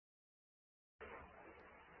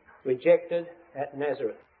rejected at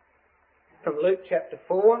Nazareth. From Luke chapter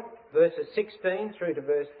 4, verses 16 through to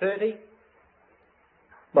verse 30.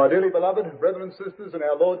 My dearly beloved brethren and sisters in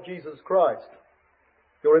our Lord Jesus Christ,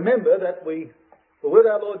 you'll remember that we were with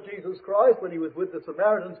our Lord Jesus Christ when he was with the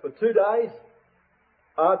Samaritans for 2 days.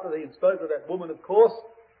 After he had spoken to that woman, of course,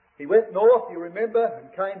 he went north, you remember,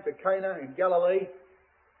 and came to Cana in Galilee,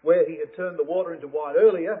 where he had turned the water into wine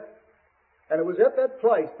earlier. And it was at that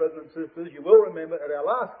place, brothers and sisters, you will remember at our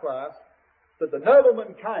last class, that the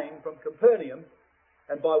nobleman came from Capernaum,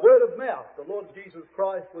 and by word of mouth, the Lord Jesus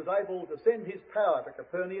Christ was able to send his power to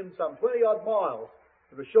Capernaum, some 20-odd miles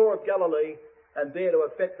to the shore of Galilee, and there to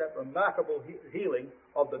effect that remarkable healing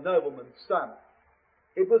of the nobleman's son.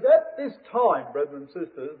 It was at this time, brethren and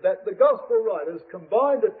sisters, that the Gospel writers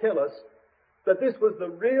combined to tell us that this was the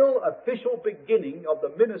real official beginning of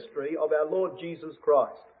the ministry of our Lord Jesus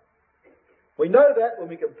Christ. We know that when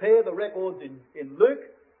we compare the records in Luke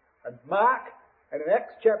and Mark and in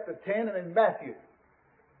Acts chapter 10 and in Matthew.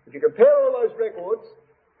 If you compare all those records,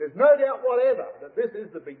 there's no doubt whatever that this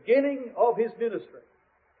is the beginning of his ministry.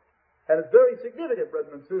 And it's very significant,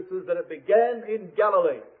 brethren and sisters, that it began in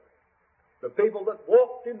Galilee. The people that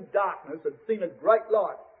walked in darkness had seen a great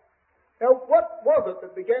light. Now, what was it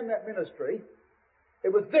that began that ministry?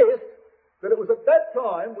 It was this, that it was at that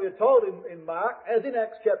time, we are told in Mark, as in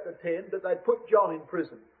Acts chapter 10, that they'd put John in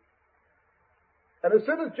prison. And as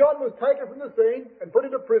soon as John was taken from the scene and put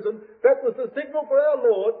into prison, that was the signal for our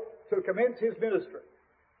Lord to commence his ministry.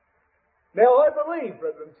 Now, I believe,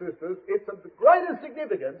 brothers and sisters, it's of the greatest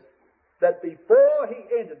significance that before he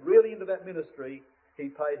entered really into that ministry,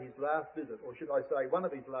 he paid his last visit, or should I say one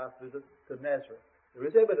of his last visits, to Nazareth. There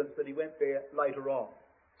is evidence that he went there later on.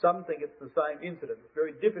 Some think it's the same incident. It's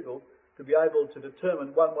very difficult to be able to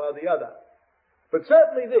determine one way or the other. But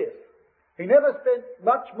certainly this, he never spent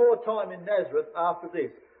much more time in Nazareth after this.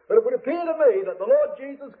 But it would appear to me that the Lord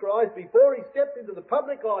Jesus Christ, before he stepped into the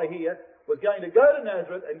public eye here, was going to go to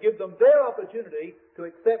Nazareth and give them their opportunity to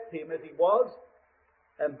accept him as he was.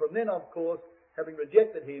 And from then, of course, having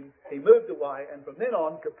rejected him, he moved away, and from then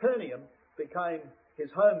on, Capernaum became his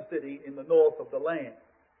home city in the north of the land.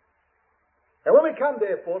 Now, when we come,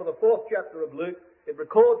 therefore, to the 4th chapter of Luke, it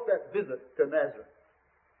records that visit to Nazareth.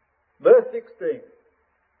 Verse 16.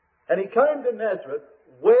 And he came to Nazareth,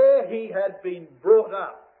 where he had been brought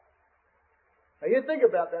up. Now, you think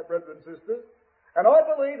about that, brothers and sisters, and I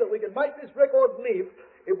believe that we can make this record live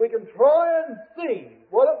if we can try and see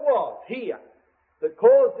what it was here that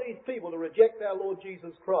caused these people to reject our Lord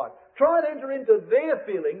Jesus Christ. Try and enter into their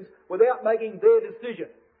feelings without making their decision.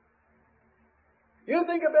 You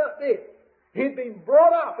think about this. He'd been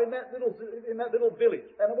brought up in that little village,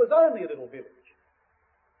 and it was only a little village.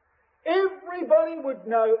 Everybody would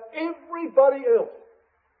know everybody else.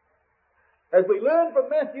 As we learn from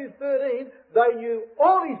Matthew 13, they knew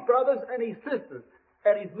all his brothers and his sisters,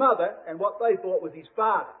 and his mother, and what they thought was his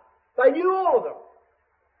father. They knew all of them.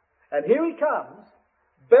 And here he comes,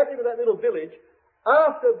 back into that little village,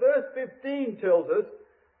 after verse 15 tells us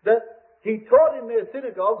that he taught in their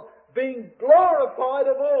synagogues, being glorified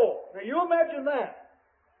of all. Now you imagine that.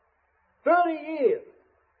 30 years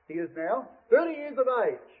he is now, 30 years of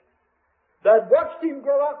age. They'd watched him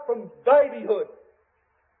grow up from babyhood.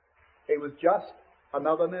 He was just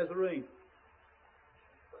another Nazarene.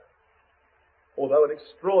 Although an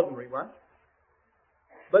extraordinary one.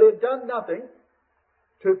 But he had done nothing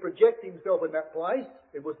to project himself in that place.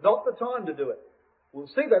 It was not the time to do it. We'll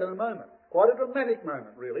see that in a moment. Quite a dramatic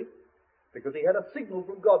moment, really, because he had a signal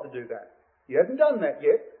from God to do that. He hadn't done that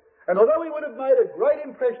yet. And although he would have made a great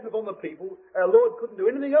impression upon the people, our Lord couldn't do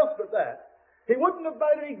anything else but that. He wouldn't have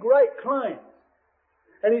made any great claims.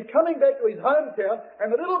 And he's coming back to his hometown,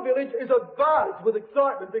 and the little village is abuzz with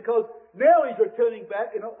excitement because now he's returning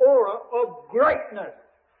back in an aura of greatness.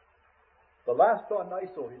 The last time they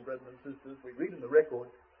saw him, brothers and sisters, we read in the record,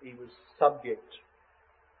 he was subject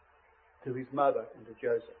to his mother and to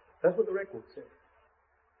Joseph. That's what the record says.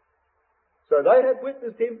 So they had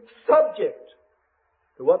witnessed him subject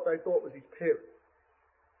to what they thought was his parents.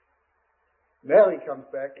 Now he comes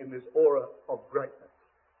back in this aura of greatness.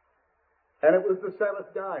 And it was the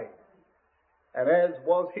Sabbath day. And as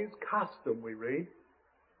was his custom, we read,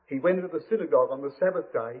 he went into the synagogue on the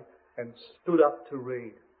Sabbath day and stood up to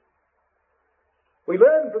read. We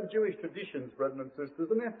learn from Jewish traditions, brothers and sisters,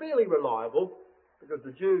 and they're fairly reliable, because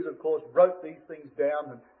the Jews, of course, wrote these things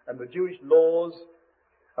down, and the Jewish laws,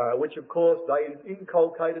 which, of course, they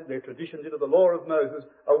inculcated their traditions into the law of Moses,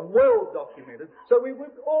 are well documented. So we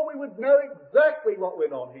would know exactly what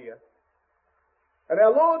went on here. And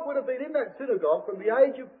our Lord would have been in that synagogue from the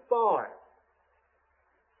age of 5.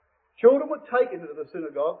 Children were taken into the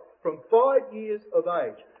synagogue from 5 years of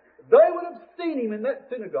age. They would have seen him in that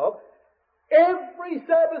synagogue every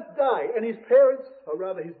Sabbath day, and his parents, or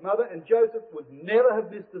rather his mother and Joseph, would never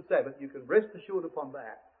have missed a Sabbath. You can rest assured upon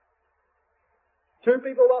that. Two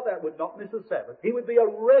people like that would not miss a Sabbath. He would be a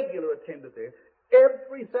regular attendant there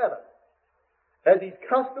every Sabbath, as his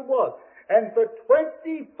custom was. And for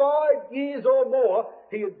 25 years or more,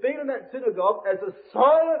 he had been in that synagogue as a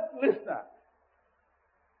silent listener.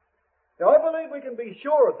 Now, I believe we can be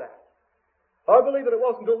sure of that. I believe that it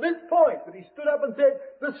wasn't until this point that he stood up and said,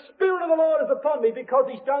 "The Spirit of the Lord is upon me because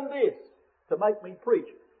he's done this to make me preach."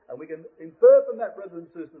 And we can infer from that, brothers and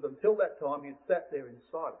sisters, until that time he had sat there in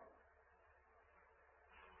silence.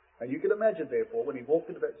 And you can imagine, therefore, when he walked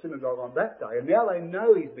into that synagogue on that day, and now they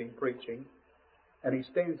know he's been preaching, and he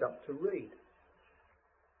stands up to read.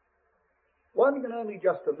 One can only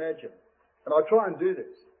just imagine, and I try and do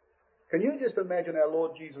this. Can you just imagine our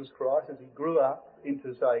Lord Jesus Christ as he grew up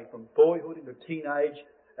into, say, from boyhood into teenage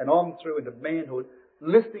and on through into manhood,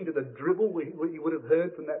 listening to the dribble you would have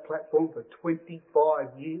heard from that platform for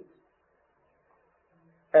 25 years?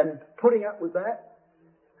 And putting up with that?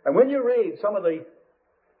 And when you read some of the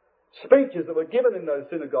speeches that were given in those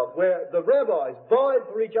synagogues where the rabbis vied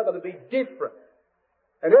for each other to be different,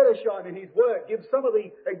 and Edersheim in his work gives some of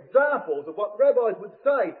the examples of what rabbis would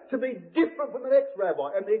say to be different from the next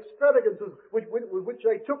rabbi, and the extravagances which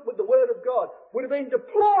they took with the Word of God would have been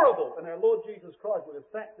deplorable. And our Lord Jesus Christ would have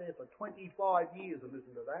sat there for 25 years and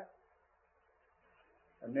listened to that.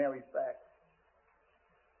 And now he's back.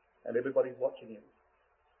 And everybody's watching him.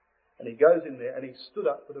 And he goes in there and he stood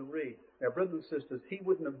up for the read. Now, brothers and sisters, he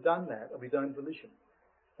wouldn't have done that of his own volition.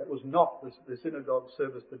 That was not the synagogue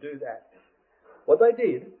service to do that. What they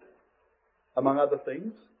did, among other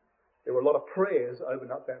things, there were a lot of prayers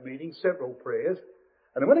opened up that meeting, several prayers.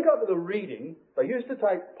 And then when it got to the reading, they used to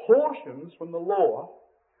take portions from the law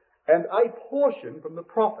and a portion from the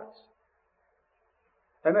prophets.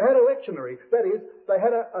 And they had a lectionary. That is, they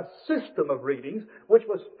had a system of readings which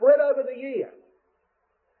was spread over the year.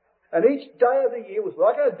 And each day of the year was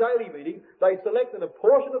like our daily meeting. They selected a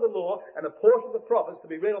portion of the law and a portion of the prophets to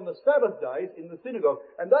be read on the Sabbath days in the synagogue.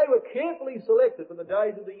 And they were carefully selected for the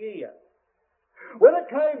days of the year. When it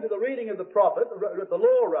came to the reading of the prophet, the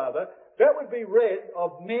law rather, that would be read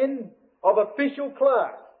of men of official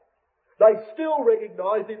class. They still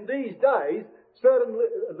recognised in these days certain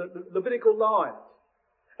Levitical lines.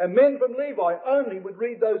 And men from Levi only would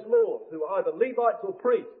read those laws, who were either Levites or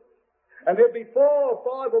priests. And there'd be 4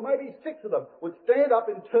 or 5 or maybe 6 of them would stand up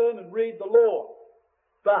in turn and read the law.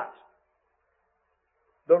 But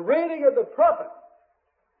the reading of the prophet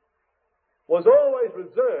was always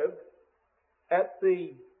reserved at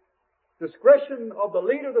the discretion of the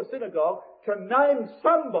leader of the synagogue to name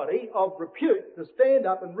somebody of repute to stand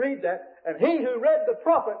up and read that, and he who read the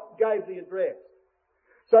prophet gave the address.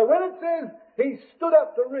 So when it says he stood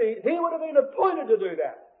up to read, he would have been appointed to do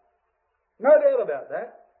that. No doubt about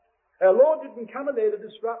that. Our Lord didn't come in there to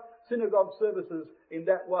disrupt synagogue services in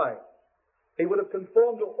that way. He would have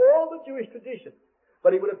conformed to all the Jewish traditions,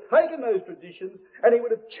 but he would have taken those traditions and he would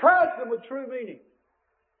have charged them with true meaning.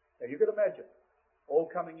 Now you can imagine, all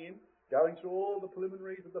coming in, going through all the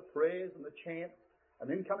preliminaries of the prayers and the chants, and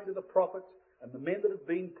then coming to the prophets and the men that had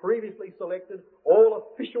been previously selected, all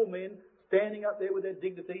official men standing up there with their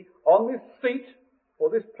dignity on this seat or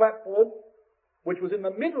this platform, which was in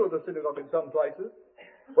the middle of the synagogue in some places,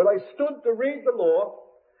 where they stood to read the law,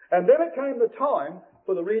 and then it came the time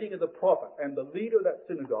for the reading of the prophet, and the leader of that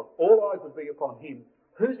synagogue, all eyes would be upon him.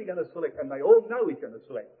 Who's he going to select? And they all know he's going to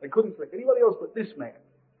select. They couldn't select anybody else but this man.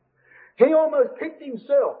 He almost picked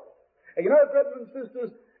himself. And you know, brothers and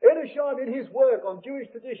sisters, Edersheim in his work on Jewish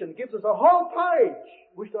tradition gives us a whole page,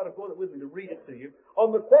 wished I'd have brought it with me to read it to you,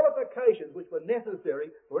 on the qualifications which were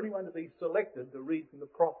necessary for anyone to be selected to read from the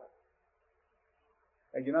prophet.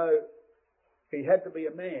 And you know, he had to be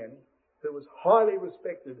a man who was highly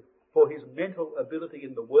respected for his mental ability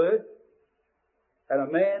in the Word, and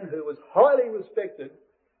a man who was highly respected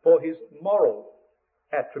for his moral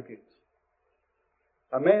attributes.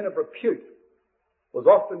 A man of repute was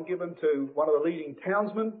often given to one of the leading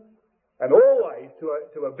townsmen, and always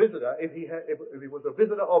to a visitor. If he was a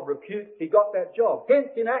visitor of repute, he got that job. Hence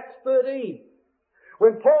in Acts 13,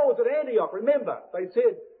 when Paul was at Antioch, remember, they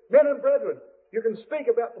said, "Men and brethren, you can speak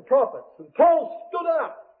about the prophets." And Paul stood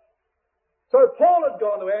up. So Paul had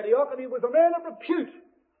gone to Antioch, and he was a man of repute.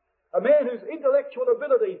 A man whose intellectual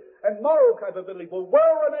ability and moral capability were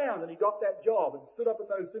well renowned, and he got that job and stood up in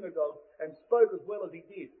those synagogues and spoke as well as he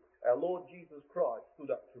did. Our Lord Jesus Christ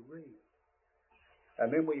stood up to read.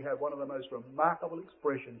 And then we have one of the most remarkable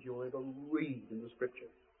expressions you'll ever read in the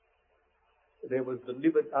Scriptures. there was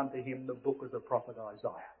delivered unto him the book of the prophet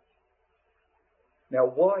Isaiah. Now,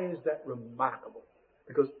 why is that remarkable?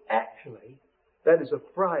 Because actually, that is a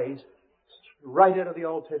phrase straight out of the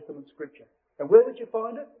Old Testament scripture. And where did you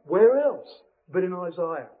find it? Where else but in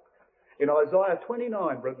Isaiah? In Isaiah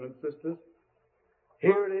 29, brothers and sisters,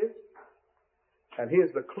 here it is. And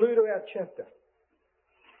here's the clue to our chapter.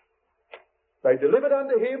 They delivered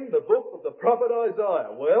unto him the book of the prophet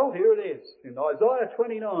Isaiah. Well, here it is. In Isaiah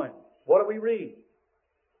 29, what do we read?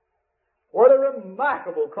 What a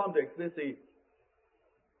remarkable context this is.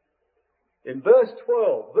 In verse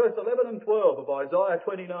 11 and 12 of Isaiah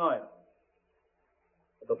 29,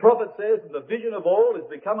 the prophet says, "And the vision of all is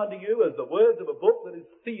become unto you as the words of a book that is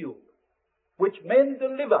sealed, which men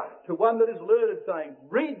deliver to one that is learned, saying,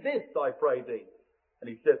 Read this, I pray thee. And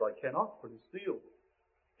he says, I cannot, for it is sealed."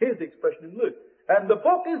 Here's the expression in Luke. "And the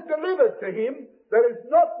book is delivered to him that is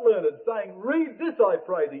not learned, saying, Read this, I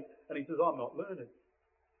pray thee. And he says, I'm not learned."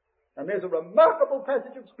 And there's a remarkable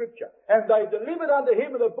passage of Scripture. "And they delivered unto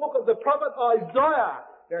him the book of the prophet Isaiah."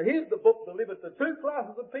 Now here's the book delivered to two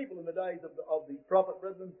classes of people in the days of the prophet,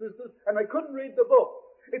 brothers and sisters, and they couldn't read the book.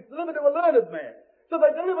 It's delivered to a learned man. So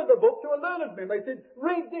they delivered the book to a learned man. They said,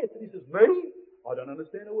 "Read this." And he says, "Me? I don't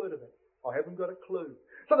understand a word of it. I haven't got a clue."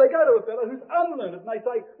 So they go to a fellow who's unlearned and they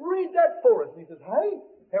say, "Read that for us." And he says, "Hey,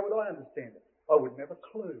 how would I understand it? I wouldn't have a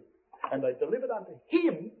clue." And they delivered unto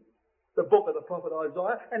him the book of the prophet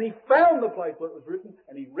Isaiah, and he found the place where it was written,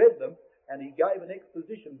 and he read them, and he gave an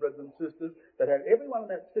exposition, brothers and sisters, that had everyone in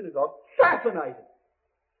that synagogue fascinated.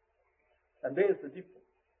 And there's the difference.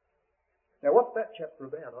 Now what's that chapter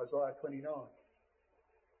about, Isaiah 29?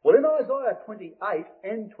 Well, in Isaiah 28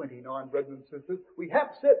 and 29, brothers and sisters, we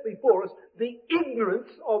have set before us the ignorance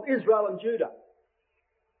of Israel and Judah.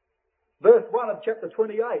 Verse 1 of chapter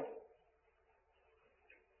 28.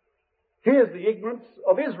 Here's the ignorance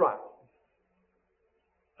of Israel.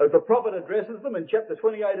 As the prophet addresses them in chapter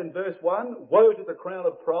 28 and verse 1, "Woe to the crown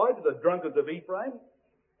of pride, to the drunkards of Ephraim,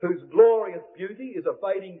 whose glorious beauty is a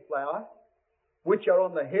fading flower, which are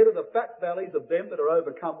on the head of the fat valleys of them that are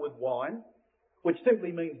overcome with wine." Which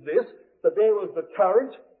simply means this, that there was the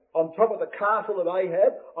torrent on top of the castle of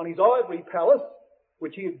Ahab, on his ivory palace,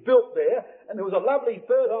 which he had built there, and there was a lovely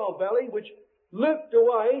fertile valley which looped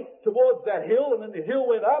away towards that hill, and then the hill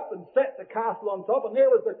went up and sat the castle on top, and there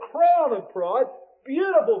was the crown of pride,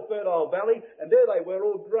 beautiful fertile valley, and there they were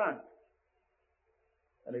all drunk.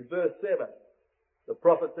 And in verse 7, the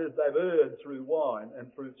prophet says they've erred through wine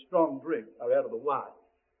and through strong drink are out of the way.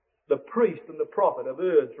 The priest and the prophet have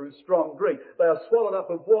erred through strong drink. They are swallowed up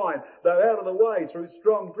of wine. They're out of the way through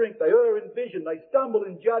strong drink. They err in vision. They stumble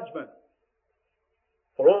in judgment.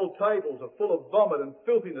 For all tables are full of vomit and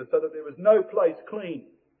filthiness, so that there is no place clean.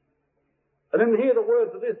 And then hear the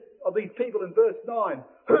words of these people in verse 9.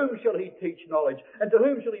 "Whom shall he teach knowledge? And to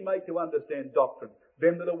whom shall he make to understand doctrine?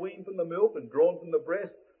 Them that are weaned from the milk and drawn from the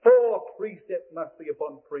breast? For precept must be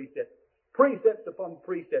upon precept, precept upon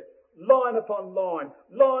precept, line upon line,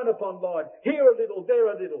 line upon line, here a little, there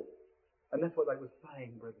a little." And that's what they were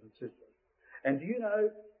saying, brothers and sisters. And do you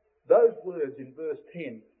know, those words in verse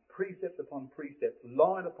 10, precept upon precept,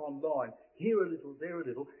 line upon line, here a little, there a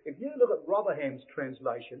little. If you look at Rotherham's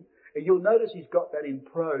translation, you'll notice he's got that in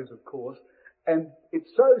prose, of course, and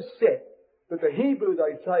it's so set that the Hebrew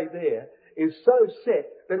they say there is so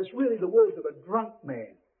set that it's really the words of a drunk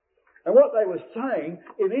man. And what they were saying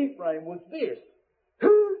in Ephraim was this: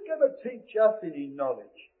 who's going to teach us any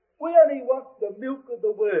knowledge? We only want the milk of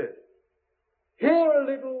the word. Here a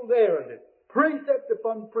little, there a little. Precept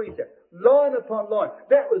upon precept. Line upon line.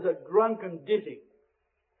 That was a drunken ditty.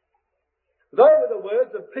 Those were the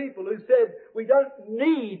words of people who said, we don't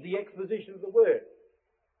need the exposition of the word.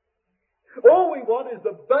 All we want is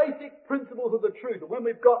the basic principles of the truth. And when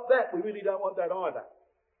we've got that, we really don't want that either.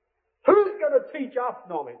 Who's going to teach us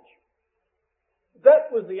knowledge?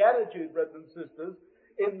 That was the attitude, brothers and sisters,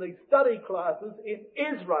 in the study classes in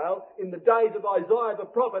Israel in the days of Isaiah the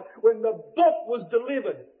prophet, when the book was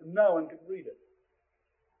delivered and no one could read it.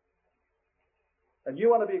 And you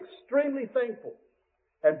want to be extremely thankful,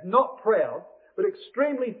 and not proud, but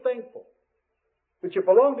extremely thankful that you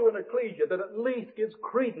belong to an ecclesia that at least gives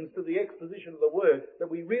credence to the exposition of the word,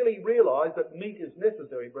 that we really realise that meat is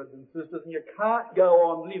necessary, brothers and sisters, and you can't go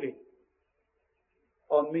on living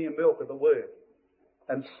on mere milk of the word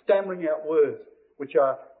and stammering out words which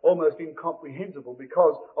are almost incomprehensible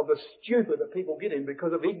because of the stupor that people get in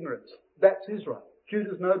because of ignorance. That's Israel.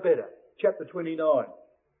 Judah's no better. Chapter 29.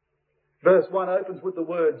 Verse 1 opens with the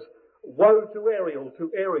words, "Woe to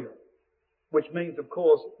Ariel," which means, of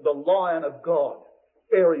course, the Lion of God.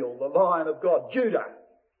 Ariel, the Lion of God. Judah.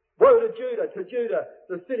 Woe to Judah,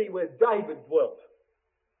 the city where David dwelt.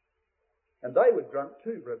 And they were drunk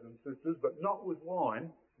too, brothers and sisters, but not with wine.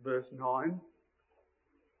 Verse 9.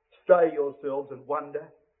 Stay yourselves and wonder.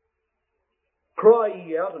 Cry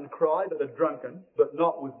ye out and cry that are drunken, but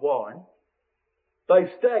not with wine.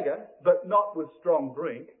 They stagger, but not with strong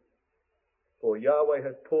drink. For Yahweh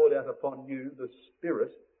has poured out upon you the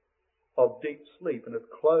spirit of deep sleep and has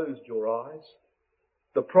closed your eyes.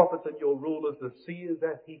 The prophets and your rulers, the seers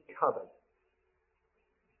that he covered.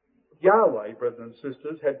 Yahweh, brothers and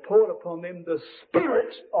sisters, had poured upon them the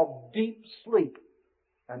spirit of deep sleep.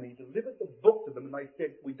 And he delivered the book to them and they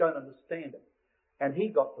said, we don't understand it. And he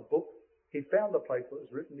got the book. He found the place where it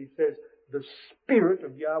was written. He says, the spirit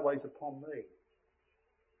of Yahweh is upon me.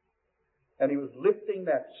 And he was lifting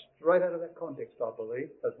that straight out of that context, I believe,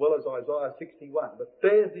 as well as Isaiah 61. But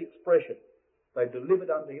there's the expression. They delivered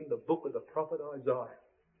unto him the book of the prophet Isaiah.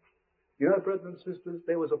 You know, brothers and sisters,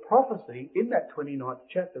 there was a prophecy in that 29th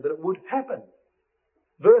chapter that it would happen.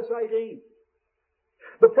 Verse 18.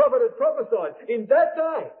 The prophet had prophesied, in that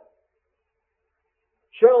day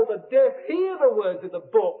shall the deaf hear the words of the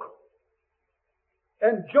book,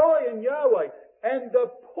 and joy in Yahweh, and the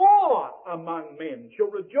poor among men shall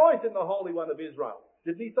rejoice in the Holy One of Israel.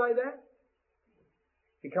 Didn't he say that?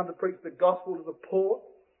 He come to preach the gospel to the poor.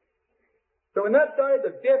 So in that day,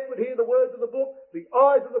 the deaf would hear the words of the book, the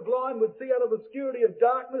eyes of the blind would see out of obscurity and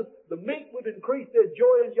darkness, the meek would increase their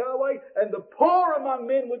joy in Yahweh, and the poor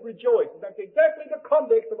among men would rejoice. And that's exactly the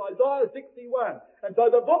context of Isaiah 61. And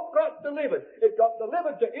so the book got delivered. It got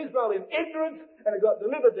delivered to Israel in ignorance, and it got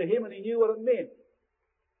delivered to him, and he knew what it meant.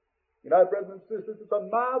 You know, brothers and sisters, it's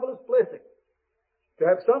a marvellous blessing to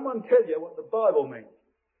have someone tell you what the Bible means.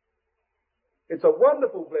 It's a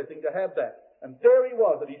wonderful blessing to have that. And there he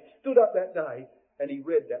was, and he stood up that day and he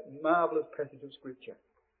read that marvellous passage of Scripture.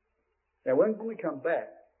 Now when we come back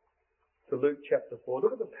to Luke chapter 4,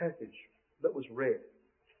 look at the passage that was read.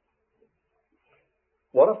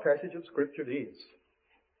 What a passage of Scripture it is.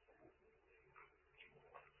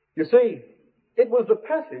 You see, it was the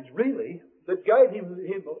passage really that gave him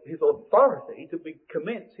his authority to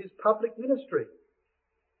commence his public ministry.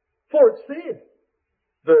 For it said,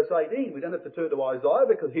 verse 18, we don't have to turn to Isaiah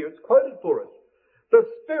because here it's quoted for us. The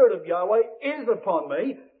Spirit of Yahweh is upon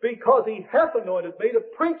me because he hath anointed me to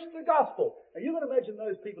preach the gospel. Now you can imagine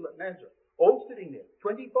those people at Nazareth, all sitting there.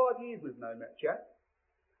 25 years we've known that chap.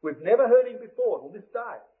 We've never heard him before till this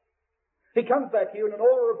day. He comes back here in an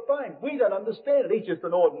aura of fame. We don't understand it. He's just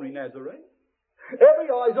an ordinary Nazarene. Every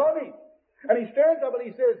eye's on him. And he stands up and he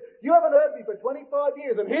says, you haven't heard me for 25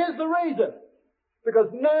 years, and here's the reason. Because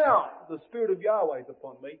now the Spirit of Yahweh is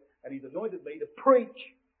upon me, and he's anointed me to preach.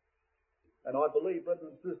 And I believe, brothers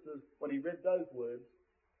and sisters, when he read those words,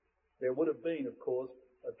 there would have been, of course,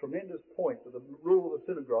 a tremendous point to the ruler of the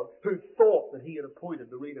synagogue who thought that he had appointed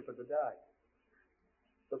the reader for the day.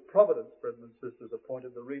 But Providence, brothers and sisters,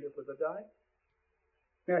 appointed the reader for the day.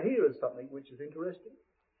 Now here is something which is interesting.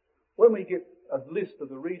 When we get a list of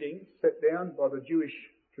the readings set down by the Jewish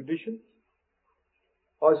traditions,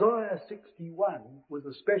 Isaiah 61 was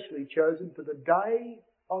especially chosen for the Day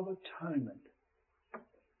of Atonement.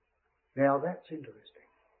 Now that's interesting.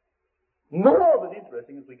 More than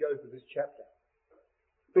interesting as we go through this chapter.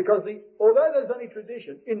 Because although there's only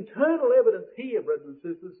tradition, internal evidence here, brothers and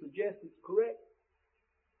sisters, suggests it's correct.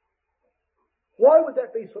 Why would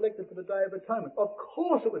that be selected for the Day of Atonement? Of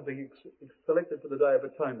course it would be selected for the Day of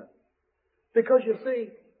Atonement. Because you see,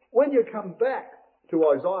 when you come back to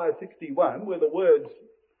Isaiah 61, where the words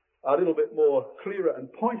are a little bit more clearer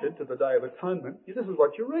and pointed to the Day of Atonement, this is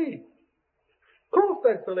what you read. Of course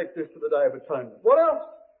they'd select this for the Day of Atonement. What else?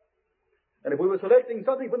 And if we were selecting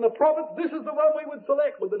something from the prophets, this is the one we would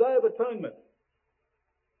select with the Day of Atonement.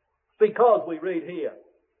 Because we read here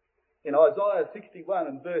in Isaiah 61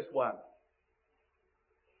 and verse 1,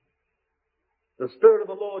 the Spirit of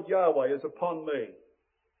the Lord Yahweh is upon me,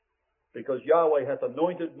 because Yahweh hath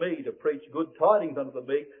anointed me to preach good tidings unto the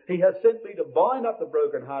meek. He hath sent me to bind up the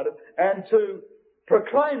brokenhearted and to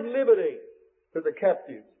proclaim liberty to the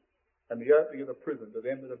captives and the opening of the prison to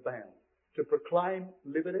them that are bound. To proclaim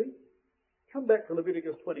liberty? Come back to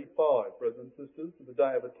Leviticus 25, brothers and sisters, to the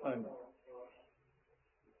Day of Atonement.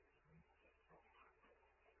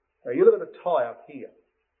 Now you look at a tie-up here.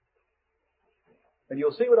 And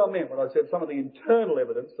you'll see what I meant when I said some of the internal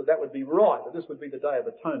evidence that would be right, that this would be the Day of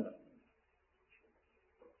Atonement.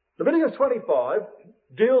 Leviticus 25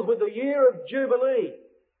 deals with the year of Jubilee.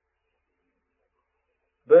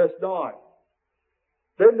 Verse 9.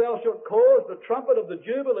 Then thou shalt cause the trumpet of the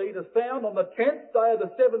Jubilee to sound on the 10th day of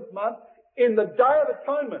the 7th month in the Day of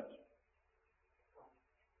Atonement.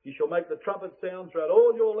 You shall make the trumpet sound throughout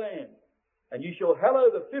all your land. And you shall hallow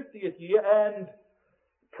the 50th year and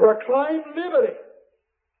proclaim liberty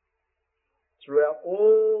throughout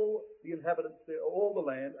all the inhabitants there, all the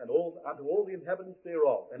land, and unto all the inhabitants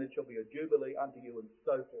thereof. And it shall be a jubilee unto you, and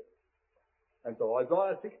so forth. And so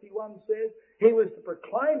Isaiah 61 says he was to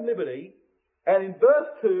proclaim liberty, and in verse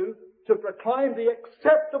 2, to proclaim the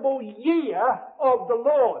acceptable year of the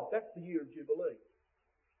Lord. That's the year of Jubilee.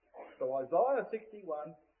 So Isaiah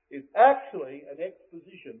 61 is actually an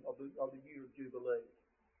exposition of the year of Jubilee.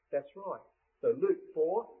 That's right. So Luke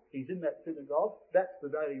 4, he's in that synagogue. That's the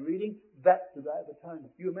daily reading. That's the Day of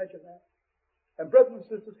Atonement. You imagine that? And brothers and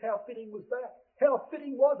sisters, how fitting was that? How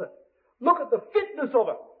fitting was it? Look at the fitness of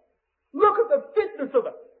it. Look at the fitness of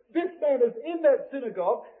it. This man is in that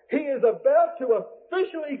synagogue. He is about to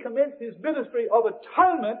officially commence his ministry of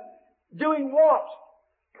atonement, doing what?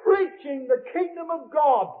 Preaching the kingdom of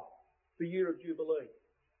God, the year of Jubilee.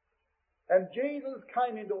 And Jesus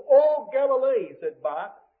came into all Galilee, said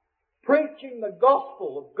Mark, preaching the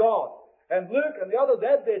gospel of God. And Luke and the others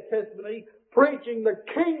add their testimony, preaching the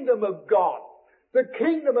kingdom of God. The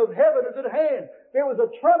kingdom of heaven is at hand. There was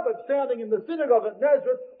a trumpet sounding in the synagogue at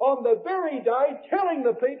Nazareth on the very day telling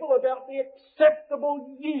the people about the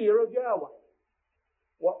acceptable year of Yahweh.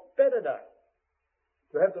 What better day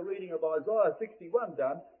to have the reading of Isaiah 61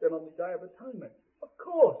 done than on the Day of Atonement? Of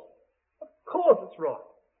course it's right.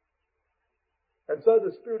 And so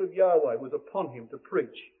the Spirit of Yahweh was upon him to preach.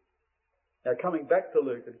 Now coming back to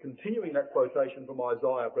Luke and continuing that quotation from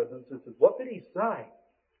Isaiah, brothers and sisters, what did he say?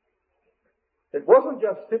 It wasn't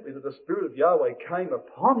just simply that the Spirit of Yahweh came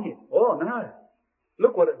upon him. Oh no.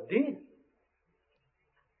 Look what it did.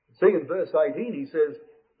 See in verse 18 he says,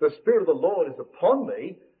 the Spirit of the Lord is upon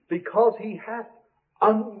me because he hath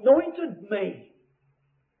anointed me.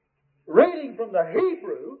 Reading from the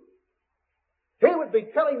Hebrew, he would be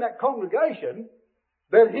telling that congregation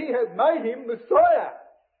that he had made him Messiah.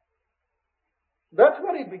 That's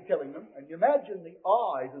what he'd be telling them. And you imagine the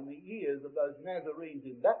eyes and the ears of those Nazarenes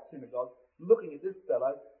in that synagogue looking at this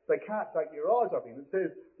fellow. They can't take their eyes off him. It says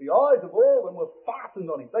the eyes of all of them were fastened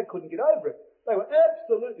on him. They couldn't get over it. They were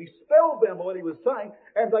absolutely spellbound by what he was saying,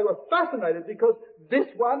 and they were fascinated because this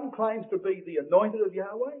one claims to be the anointed of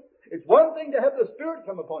Yahweh. It's one thing to have the Spirit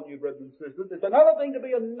come upon you, brothers and sisters. It's another thing to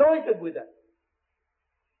be anointed with it.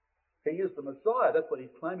 He is the Messiah. That's what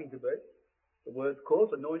he's claiming to be. The word, of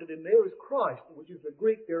course, anointed in there is Christ, which is the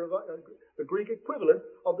Greek equivalent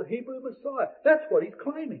of the Hebrew Messiah. That's what he's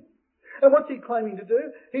claiming. And what's he claiming to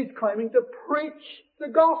do? He's claiming to preach the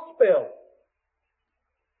gospel.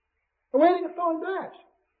 And where do you find that?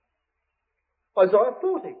 Isaiah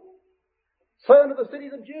 40. Say unto the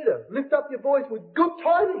cities of Judah, lift up your voice with good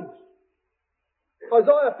tidings.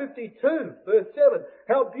 Isaiah 52, verse 7.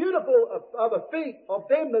 How beautiful are the feet of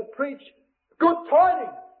them that preach good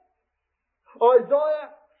tidings. Isaiah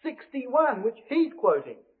 61, which he's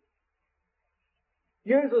quoting,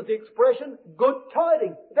 uses the expression good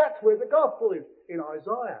tidings. That's where the gospel is, in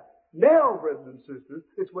Isaiah. Now, brothers and sisters,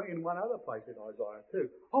 it's in one other place in Isaiah too.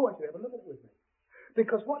 I want you to have a look at it with me.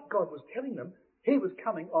 Because what God was telling them, he was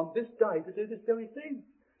coming on this day to do this very thing.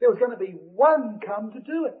 There was going to be one come to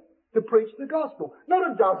do it, to preach the gospel.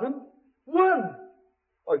 Not a dozen, one.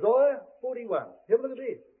 Isaiah 41. Have a look at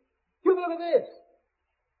this. Have a look at this.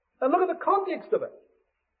 And look at the context of it.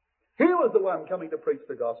 He was the one coming to preach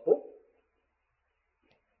the gospel.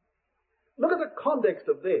 Look at the context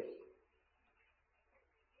of this.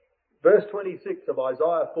 Verse 26 of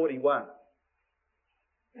Isaiah 41.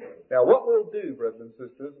 Now what we'll do, brothers and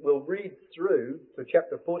sisters, we'll read through to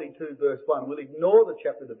chapter 42, verse 1. We'll ignore the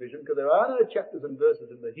chapter division because there are no chapters and verses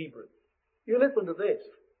in the Hebrew. You listen to this.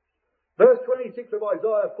 Verse 26 of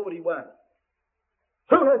Isaiah 41.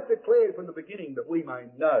 Who has declared from the beginning that we may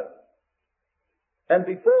know? And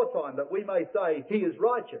before time that we may say, he is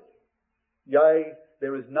righteous. Yea,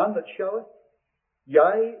 there is none that showeth.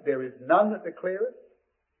 Yea, there is none that declareth.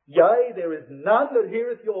 Yea, there is none that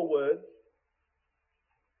heareth your words.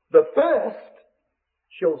 The first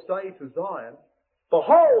shall say to Zion,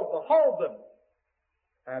 behold, behold them.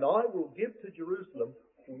 And I will give to Jerusalem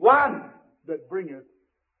one that bringeth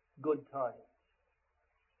good tidings.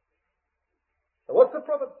 So what's the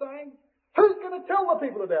prophet saying? Who's going to tell the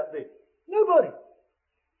people about this? Nobody.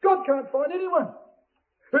 God can't find anyone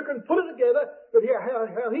who can put it together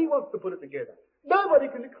how he wants to put it together. Nobody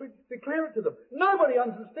can declare it to them. Nobody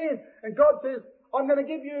understands. And God says, I'm going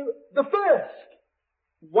to give you the first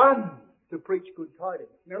one to preach good tidings.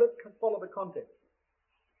 Now let's follow the context.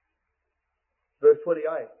 Verse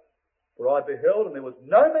 28. For I beheld, and there was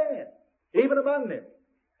no man, even among them,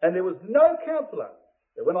 and there was no counselor,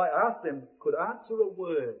 that when I asked them, could answer a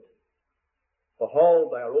word,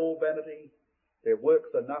 behold, they are all vanity, their works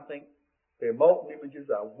are nothing, their molten images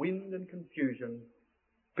are wind and confusion.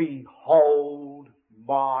 Behold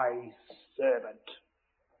my servant.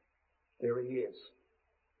 There he is.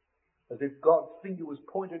 As if God's finger was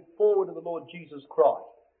pointed forward to the Lord Jesus Christ.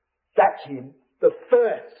 That's him, the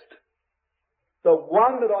first. The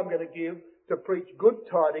one that I'm going to give to preach good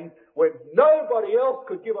tidings when nobody else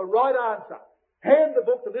could give a right answer. Hand the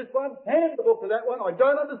book to this one, hand the book to that one. I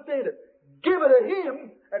don't understand it. Give it to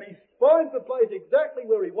him, and he finds the place exactly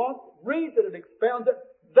where he wants, reads it and expounds it.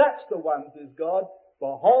 That's the one, says God.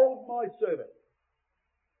 Behold my servant.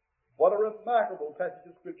 What a remarkable passage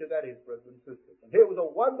of Scripture that is, brothers and sisters. And here was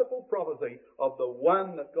a wonderful prophecy of the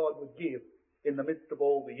one that God would give in the midst of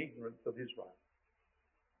all the ignorance of Israel.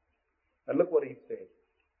 And look what he said.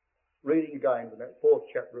 Reading again from that 4th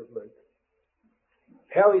chapter of Luke.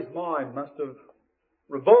 How his mind must have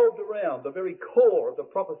revolved around the very core of the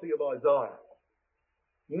prophecy of Isaiah.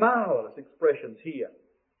 Marvellous expressions here.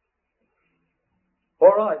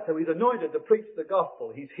 All right, so he's anointed to preach the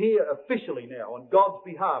gospel. He's here officially now on God's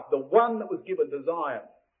behalf, the one that was given to Zion.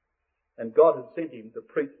 And God has sent him to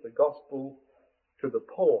preach the gospel to the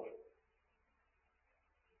poor.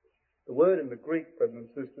 The word in the Greek, brothers and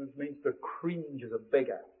sisters, means to cringe as a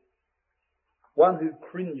beggar. One who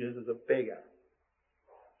cringes as a beggar.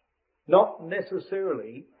 Not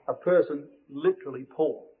necessarily a person literally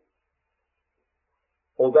poor,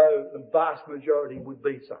 although the vast majority would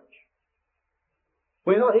be such.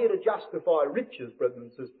 We're not here to justify riches, brothers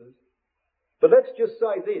and sisters, but let's just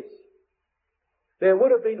say this. There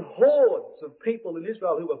would have been hordes of people in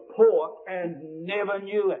Israel who were poor and never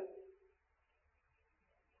knew it.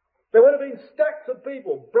 There would have been stacks of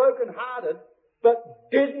people, broken-hearted, but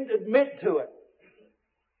didn't admit to it.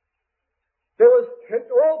 There was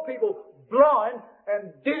all people blind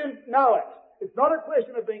and didn't know it. It's not a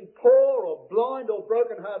question of being poor or blind or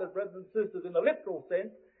broken-hearted, brothers and sisters, in the literal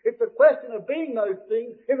sense. It's a question of being those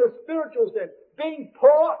things in the spiritual sense. Being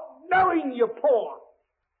poor, knowing you're poor.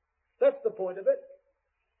 That's the point of it.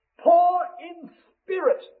 Poor in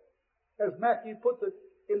spirit, as Matthew puts it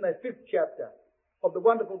in the 5th chapter of the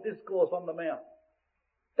wonderful discourse on the Mount.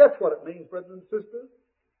 That's what it means, brothers and sisters.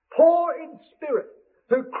 Poor in spirit,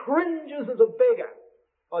 who cringes as a beggar.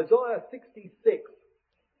 Isaiah 66.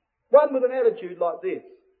 One with an attitude like this.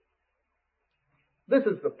 This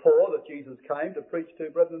is the poor that Jesus came to preach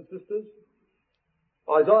to, brothers and sisters.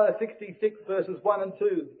 Isaiah 66 verses 1 and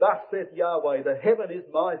 2. Thus saith Yahweh, the heaven is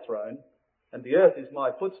my throne, and the earth is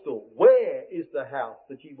my footstool. Where is the house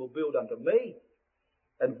that ye will build unto me?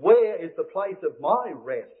 And where is the place of my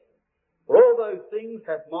rest? For all those things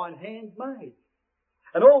hath mine hand made.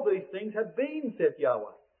 And all these things have been, saith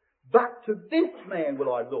Yahweh. But to this man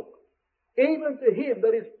will I look, even to him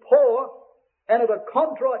that is poor and of a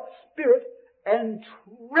contrite spirit, and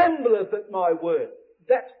trembleth at my word.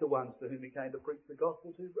 That's the ones to whom he came to preach the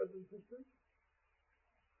gospel to, brothers and sisters.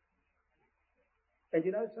 And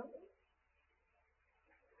you know something?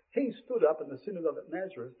 He stood up in the synagogue at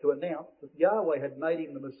Nazareth to announce that Yahweh had made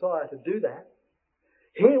him the Messiah to do that.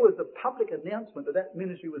 Here was the public announcement that that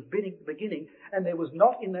ministry was beginning, and there was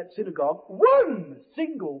not in that synagogue one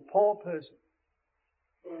single poor person.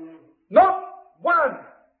 Not one.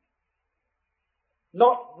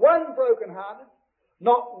 Not one broken-hearted.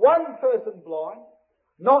 Not one person blind.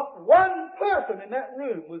 Not one person in that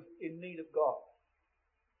room was in need of God.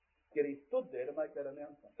 Yet he stood there to make that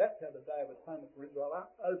announcement. That's how the Day of Atonement for Israel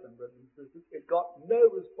opened, brothers and sisters. It got no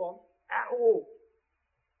response at all.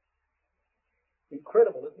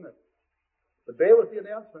 Incredible, isn't it? But there was the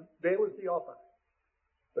announcement. There was the offer.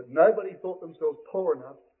 But nobody thought themselves poor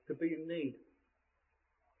enough to be in need.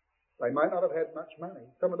 They may not have had much money.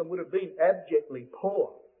 Some of them would have been abjectly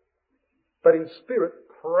poor. But in spirit,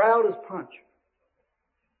 proud as punch.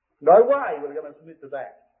 No way were they going to submit to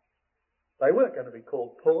that. They weren't going to be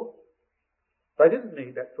called poor. They didn't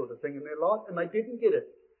need that sort of thing in their life, and they didn't get it.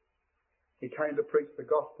 He came to preach the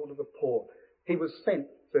gospel to the poor. He was sent,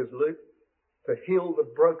 says Luke, to heal the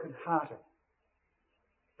broken-hearted.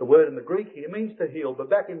 The word in the Greek here means to heal, but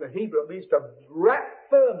back in the Hebrew it means to wrap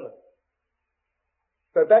firmly.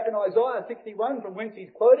 So back in Isaiah 61, from whence he's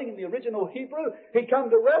quoting in the original Hebrew, he come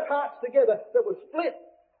to wrap hearts together that were split.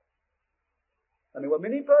 And there were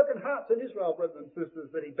many broken hearts in Israel, brothers and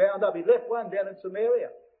sisters, that he bound up. He left one down in Samaria.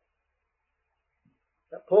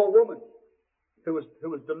 That poor woman who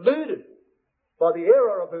was deluded by the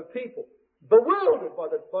error of her people, bewildered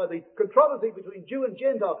by the controversy between Jew and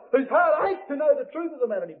Gentile, whose heart ached to know the truth of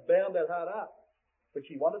the matter, and he bound that heart up. But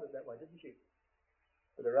she wanted it that way, didn't she?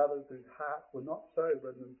 But there are others whose hearts were not so,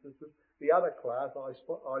 brothers and sisters. the other class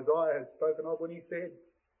Isaiah had spoken of when he said,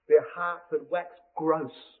 their hearts had waxed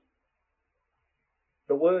gross.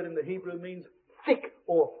 The word in the Hebrew means thick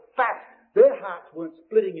or fat. Their hearts weren't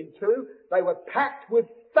splitting in two. They were packed with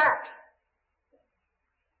fat.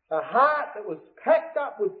 A heart that was packed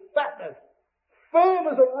up with fatness, firm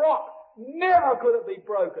as a rock. Never could it be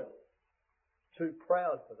broken. Too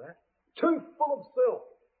proud for that. Too full of self.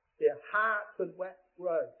 Their hearts had waxed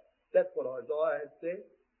gross. That's what Isaiah had said.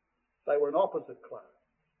 They were an opposite class.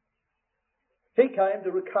 He came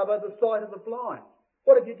to recover the sight of the blind.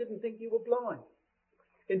 What if you didn't think you were blind?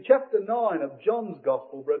 In chapter 9 of John's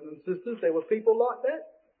Gospel, brothers and sisters, there were people like that.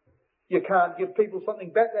 You can't give people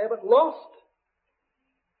something back they haven't lost.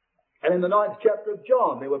 And in the 9th chapter of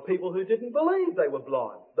John, there were people who didn't believe they were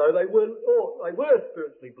blind, though they were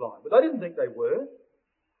spiritually blind, but they didn't think they were.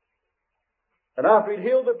 And after he'd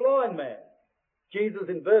healed the blind man, Jesus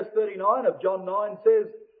in verse 39 of John 9 says,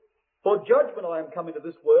 "For judgment I am come into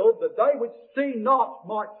this world, that they which see not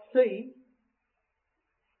might see,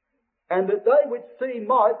 and that they which see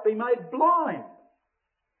might be made blind."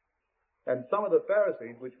 And some of the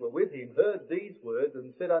Pharisees which were with him heard these words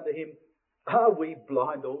and said unto him, "Are we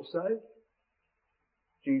blind also?"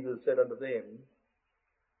 Jesus said unto them,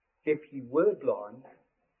 "If you were blind,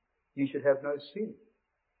 you should have no sin.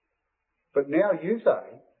 But now you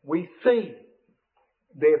say, we see,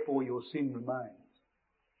 therefore your sin remains."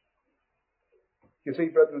 You see,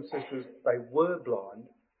 brothers and sisters, they were blind,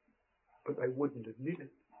 but they wouldn't admit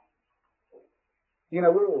it. You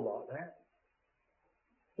know, we're all like that.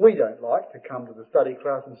 We don't like to come to the study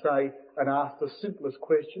class and ask the simplest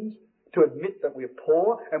questions, to admit that we're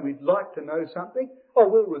poor and we'd like to know something. Oh,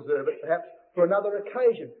 we'll reserve it perhaps for another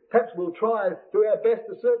occasion. Perhaps we'll try and do our best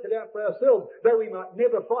to search it out for ourselves, though we might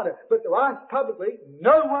never find it. But to ask publicly,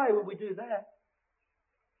 no way would we do that.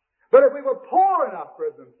 But if we were poor enough,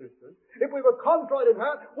 brothers and sisters, if we were contrite in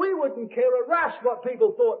heart, we wouldn't care a rush what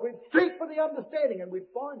people thought. We'd seek for the understanding and we'd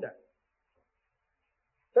find it.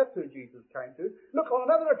 That's who Jesus came to. Look, on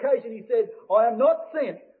another occasion he said, "I am not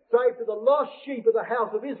sent save to the lost sheep of the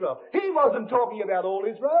house of Israel." He wasn't talking about all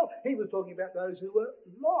Israel. He was talking about those who were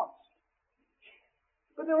lost.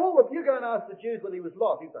 But they're all, if you go and ask the Jews whether he was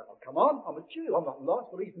lost, he'd say, "Oh, come on, I'm a Jew, I'm not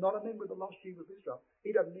lost." Well, he's not a member of the lost sheep of Israel.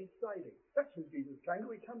 He doesn't need saving. That's who Jesus came to.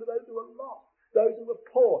 He came to those who were lost, those who were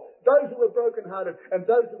poor, those who were brokenhearted, and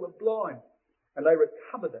those who were blind. And they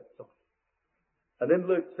recovered that sight. And then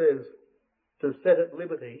Luke says, "To set at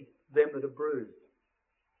liberty them that are bruised."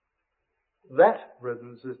 That, brothers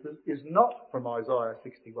and sisters, is not from Isaiah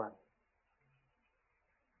 61.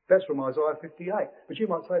 That's from Isaiah 58. But you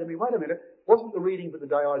might say to me, wait a minute, wasn't the reading for the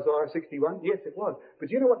day Isaiah 61? Yes, it was. But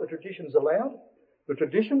do you know what the traditions allowed? The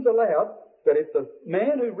traditions allowed that if the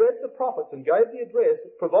man who read the prophets and gave the address,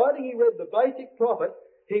 providing he read the basic prophet,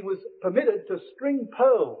 he was permitted to string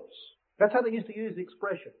pearls. That's how they used to use the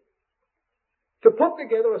expression. To put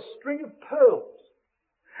together a string of pearls.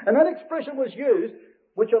 And that expression was used,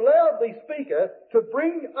 which allowed the speaker to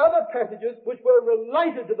bring other passages which were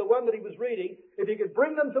related to the one that he was reading. If he could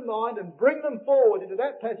bring them to mind and bring them forward into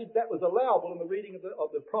that passage, that was allowable in the reading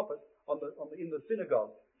of the prophet in the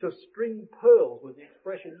synagogue. To string pearls was the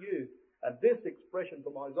expression used. And this expression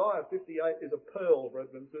from Isaiah 58 is a pearl,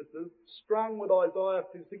 brothers and sisters, strung with Isaiah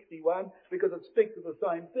 61 because it speaks of the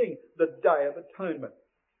same thing, the Day of Atonement.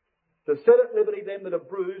 To set at liberty them that are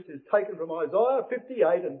bruised is taken from Isaiah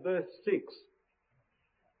 58 and verse 6.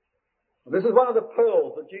 And this is one of the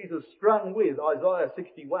pearls that Jesus strung with Isaiah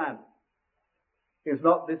 61. Is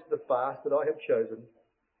not this the fast that I have chosen?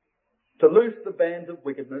 To loose the bands of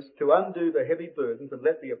wickedness, to undo the heavy burdens, and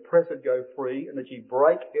let the oppressor go free, and that ye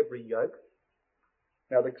break every yoke.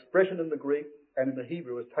 Now the expression in the Greek and in the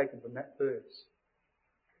Hebrew is taken from that verse.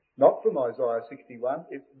 Not from Isaiah 61,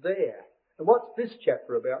 it's there. And what's this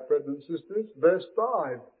chapter about, brothers and sisters? Verse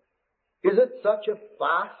 5. Is it such a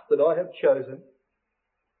fast that I have chosen?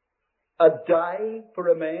 A day for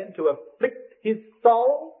a man to afflict his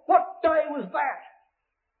soul? What day was that?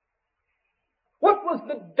 What was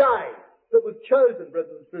the day that was chosen,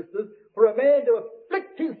 brothers and sisters, for a man to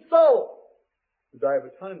afflict his soul? The Day of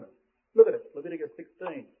Atonement. Look at it, Leviticus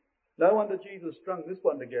 16. No wonder Jesus strung this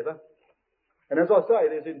one together. And as I say,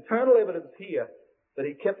 there's internal evidence here that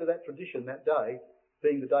he kept to that tradition that day,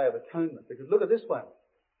 being the Day of Atonement. Because look at this one.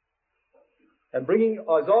 And bringing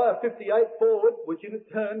Isaiah 58 forward, which in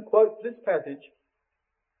turn quotes this passage,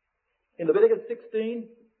 in Leviticus 16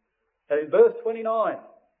 and in verse 29,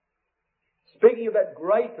 speaking of that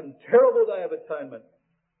great and terrible Day of Atonement,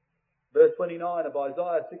 verse 29 of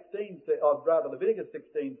Isaiah 16, Leviticus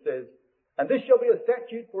 16 says, "And this shall be a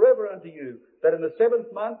statute forever unto you, that in the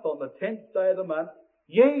 7th month, on the 10th day of the month,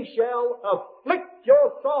 ye shall afflict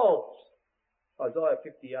your souls. Isaiah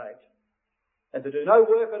 58. And to do no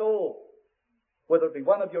work at all, whether it be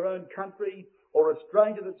one of your own country or a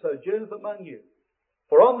stranger that sojourneth among you.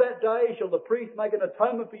 For on that day shall the priest make an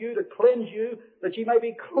atonement for you to cleanse you, that ye may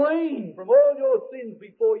be clean from all your sins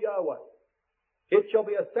before Yahweh. It shall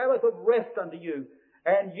be a Sabbath of rest unto you,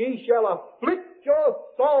 and ye shall afflict your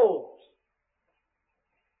souls.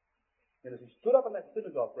 And as he stood up in that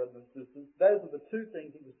synagogue, brothers and sisters, those are the two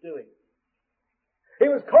things he was doing. He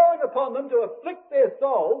was calling upon them to afflict their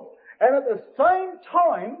souls, and at the same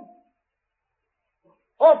time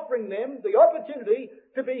offering them the opportunity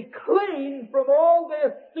to be clean from all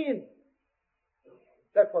their sin.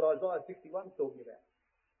 That's what Isaiah 61 is talking about.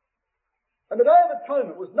 And the Day of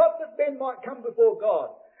Atonement was not that men might come before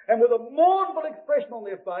God and with a mournful expression on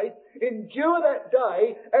their face endure that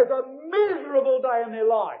day as a miserable day in their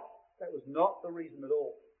life. That was not the reason at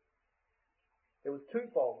all. It was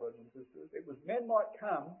twofold, brothers and sisters. It was men might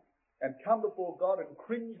come before God and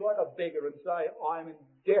cringe like a beggar and say, I am in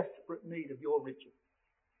desperate need of your riches.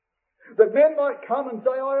 That men might come and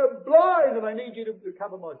say, I am blind and I need you to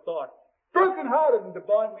come on my side. Broken-hearted and to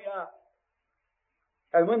bind me up.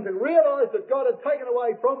 And when they realised that God had taken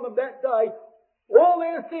away from them that day all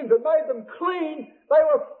their sins and made them clean, they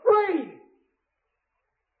were free.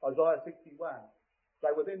 Isaiah 61. They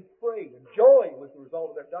were then free, and joy was the result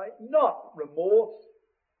of that day, not remorse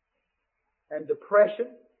and depression.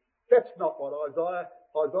 That's not what Isaiah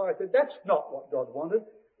said. That's not what God wanted.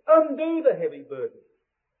 Undo the heavy burden.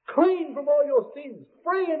 Clean from all your sins.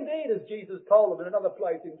 Free indeed, as Jesus told them in another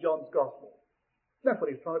place in John's Gospel. That's what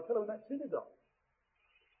he's trying to tell them in that synagogue.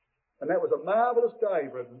 And that was a marvellous day,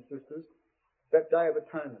 brothers and sisters, that Day of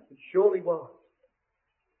Atonement. It surely was.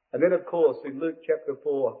 And then, of course, in Luke chapter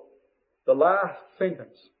 4, the last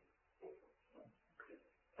sentence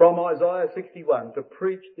from Isaiah 61, to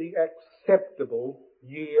preach the acceptable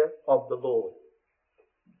year of the Lord.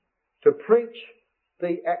 To preach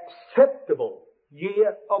the acceptable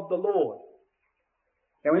year of the Lord.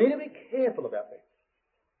 Now we need to be careful about this,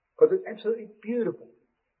 because it's absolutely beautiful.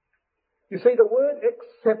 You see, the word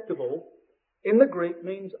acceptable in the Greek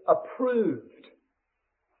means approved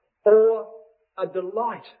or a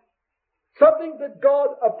delight. Something that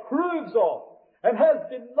God approves of and has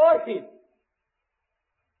delight in.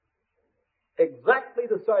 Exactly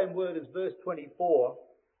the same word as verse 24.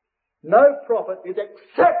 No prophet is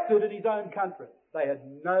accepted in his own country. They had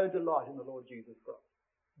no delight in the Lord Jesus Christ.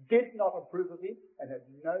 Did not approve of him and had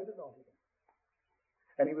no delight in him.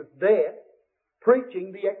 And he was there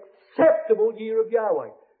preaching the acceptable year of Yahweh.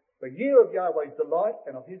 The year of Yahweh's delight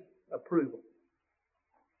and of his approval.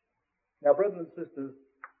 Now, brothers and sisters,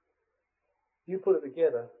 you put it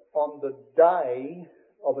together, on the Day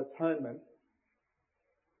of Atonement,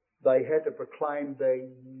 they had to proclaim the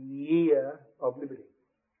year of liberty.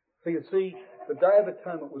 So you see, the Day of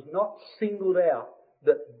Atonement was not singled out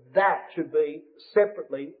that should be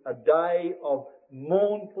separately a day of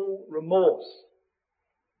mournful remorse.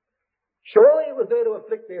 Surely it was there to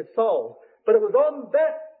afflict their souls, but it was on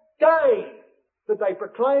that day that they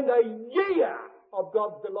proclaimed a year of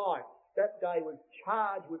God's delight. That day was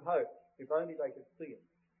charged with hope, if only they could see it.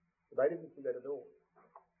 But they didn't see that at all.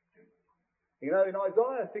 You know, in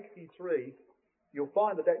Isaiah 63, you'll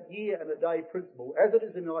find that year and a day principle, as it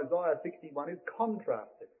is in Isaiah 61, is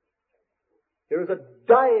contrasted. There is a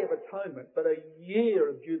day of atonement, but a year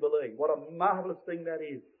of jubilee. What a marvellous thing that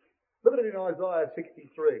is. Look at it in Isaiah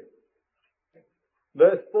 63.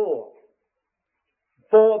 Verse 4.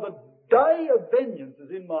 For the day of vengeance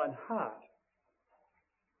is in mine heart,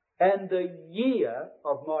 and the year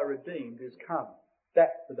of my redeemed is come.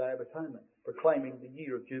 That's the Day of Atonement, proclaiming the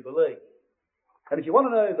year of Jubilee. And if you want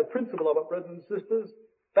to know the principle of it, brothers and sisters,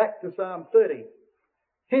 back to Psalm 30.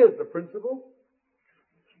 Here's the principle,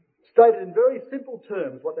 stated in very simple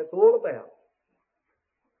terms what that's all about.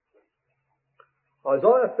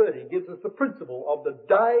 Isaiah 30 gives us the principle of the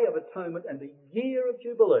Day of Atonement and the year of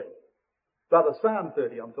Jubilee. Rather, Psalm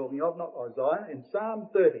 30 I'm talking of, not Isaiah. In Psalm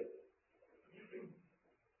 30.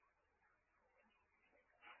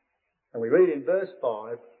 And we read in verse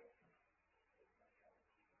 5,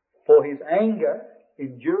 for his anger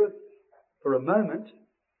endureth for a moment,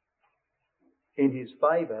 in his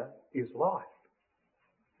favour is life.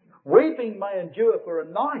 Weeping may endure for a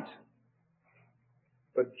night,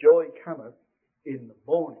 but joy cometh in the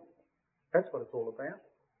morning. That's what it's all about.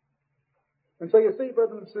 And so you see,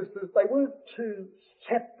 brothers and sisters, they weren't two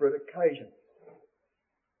separate occasions.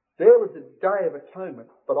 There was the Day of Atonement,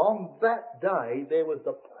 but on that day there was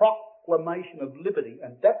the proclamation of liberty,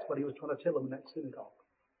 and that's what he was trying to tell them in that synagogue.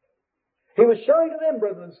 He was showing to them,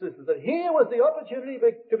 brothers and sisters, that here was the opportunity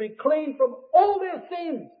to be clean from all their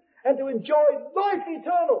sins and to enjoy life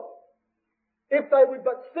eternal. If they would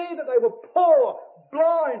but see that they were poor,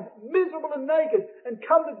 blind, miserable and naked, and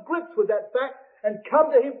come to grips with that fact and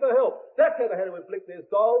come to Him for help. That's how they had to afflict their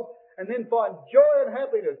souls, and then find joy and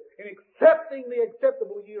happiness in accepting the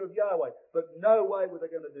acceptable year of Yahweh. But no way were they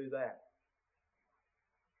going to do that.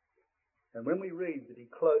 And when we read that He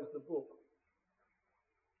closed the book,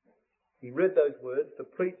 He read those words to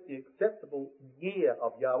preach the acceptable year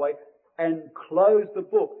of Yahweh and closed the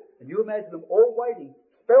book. And you imagine them all waiting,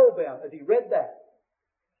 spellbound, as He read that.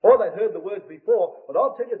 Or they'd heard the words before, but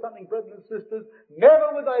I'll tell you something, brothers and sisters, never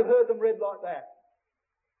would they have heard them read like that.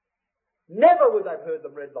 Never would they have heard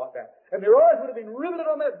them read like that. And their eyes would have been riveted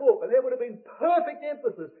on that book, and there would have been perfect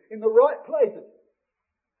emphasis in the right places.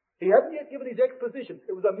 He hadn't yet given his exposition.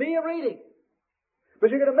 It was a mere reading. But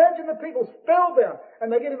you can imagine the people spellbound, and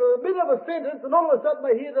they get into the middle of a sentence, and all of a sudden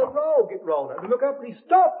they hear the roll get rolled out. They look up, and he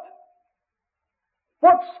stopped.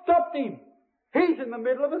 What stopped him? He's in the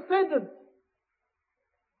middle of a sentence.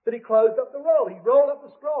 But he closed up the roll. He rolled up the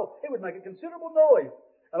scroll. It would make a considerable noise.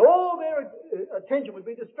 And all their attention would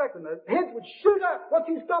be distracted. Their heads would shoot up. What's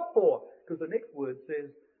he stopped for? Because the next word says,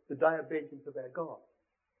 the day of vengeance of our God.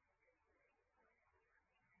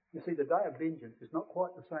 You see, the day of vengeance is not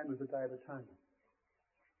quite the same as the Day of Atonement.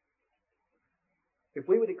 If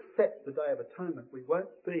we would accept the Day of Atonement, we won't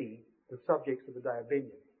be the subjects of the Day of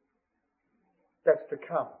Vengeance. That's to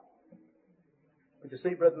come. But you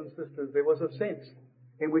see, brothers and sisters, there was a sense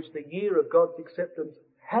in which the year of God's acceptance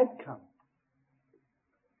had come.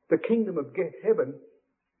 The kingdom of heaven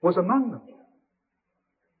was among them.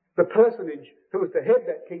 The personage who was to head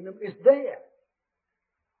that kingdom is there.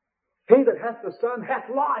 He that hath the Son hath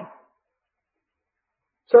life.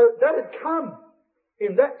 So that had come.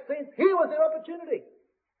 In that sense, here was their opportunity.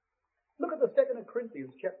 Look at the 2nd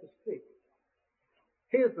Corinthians chapter 6.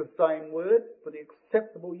 Here's the same word for the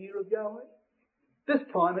acceptable year of Yahweh. This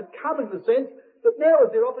time it come in the sense that now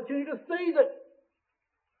is their opportunity to seize it.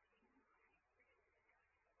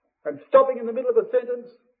 And stopping in the middle of a sentence,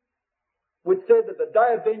 which said that the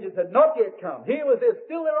day of vengeance had not yet come. Here was there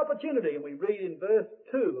still their opportunity. And we read in verse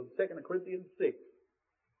 2 of 2 Corinthians 6.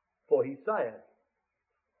 For he saith,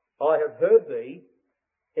 I have heard thee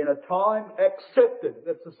in a time accepted.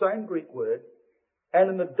 That's the same Greek word. And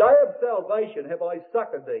in the day of salvation have I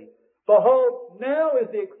succoured thee. Behold, now is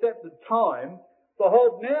the accepted time.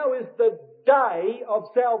 Behold, now is the day of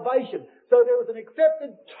salvation. So there was an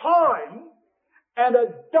accepted time and a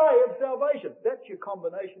day of salvation. That's your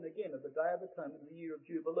combination again of the Day of Atonement and the year of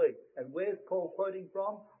Jubilee. And where's Paul quoting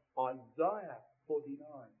from? Isaiah 49.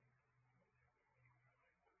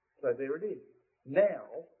 So there it is. Now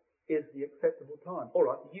is the acceptable time. All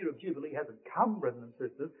right, the year of Jubilee hasn't come, brothers and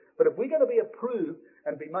sisters, but if we're going to be approved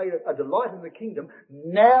and be made a delight in the kingdom,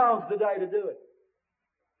 now's the day to do it.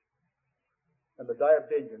 And the day of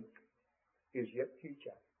vengeance is yet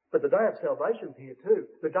future. But the day of salvation is here too.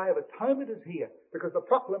 The day of atonement is here because the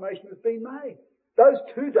proclamation has been made. Those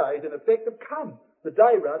 2 days in effect have come. The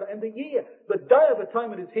day rather and the year. The day of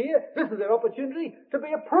atonement is here. This is their opportunity to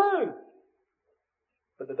be approved.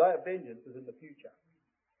 But the day of vengeance is in the future.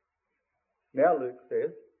 Now Luke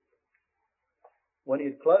says, when he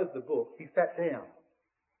had closed the book, he sat down.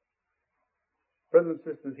 Brothers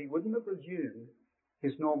and sisters, he wouldn't have resumed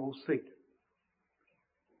his normal seat.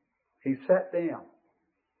 He sat down.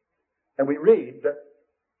 And we read that,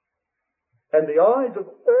 and the eyes of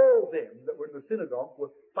all them that were in the synagogue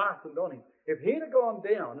were fastened on him. If he'd have gone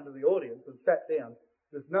down into the audience and sat down,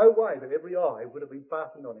 there's no way that every eye would have been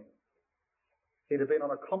fastened on him. He'd have been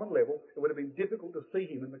on a common level. It would have been difficult to see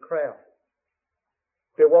him in the crowd.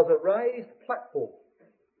 There was a raised platform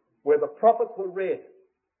where the prophets were read.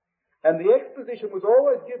 And the exposition was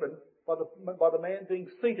always given by the man being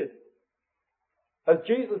seated. As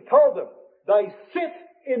Jesus told them, they sit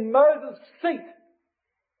in Moses' seat.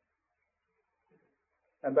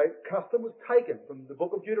 And the custom was taken from the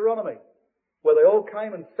book of Deuteronomy, where they all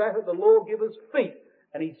came and sat at the lawgiver's feet.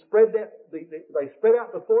 And he they spread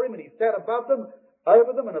out before him, and he sat above them,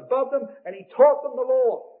 over them and above them, and he taught them the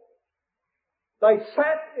law. They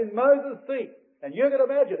sat in Moses' seat. And you can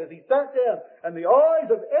imagine, as he sat down, and the eyes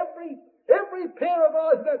of every pair of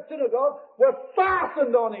eyes in that synagogue were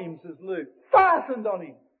fastened on him, says Luke. Fastened on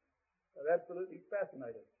him. They're absolutely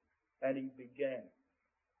fascinated. And he began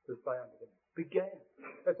to say unto them. Began.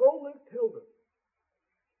 That's all Luke tells us.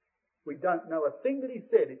 We don't know a thing that he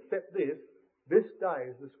said except this day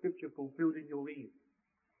is the scripture fulfilled in your ears.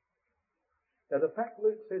 Now the fact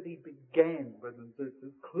Luke says he began, brothers and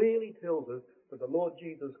sisters, clearly tells us that the Lord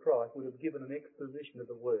Jesus Christ would have given an exposition of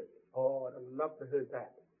the word. Oh, I'd have loved to have heard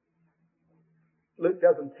that. Luke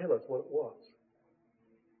doesn't tell us what it was.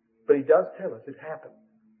 But he does tell us it happened.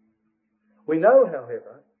 We know,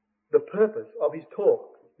 however, the purpose of his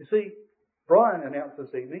talk. You see, Brian announced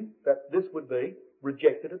this evening that this would be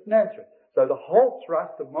rejected at Nazareth. So the whole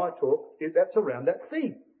thrust of my talk is that's around that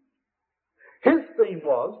theme. His theme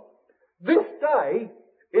was, this day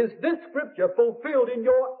is this scripture fulfilled in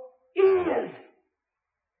your ears.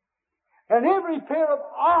 And every pair of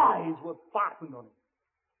eyes were fastened on him.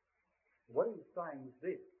 What he was saying was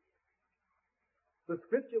this. The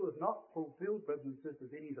scripture was not fulfilled, brothers and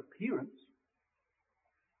sisters, in his appearance,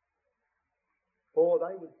 for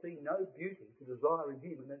they would see no beauty to desire in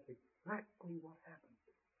him, and that's exactly what happened.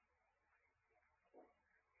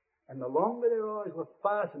 And the longer their eyes were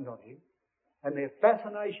fastened on him, and their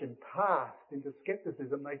fascination passed into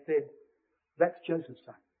skepticism, they said, that's Joseph's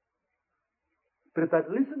son. But if they'd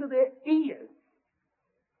listened to their ears,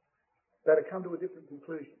 they'd have come to a different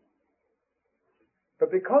conclusion.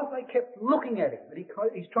 But because they kept looking at him, and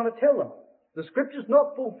he's trying to tell them, the scripture's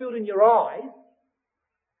not fulfilled in your eyes,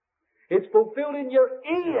 it's fulfilled in your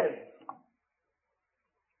ears.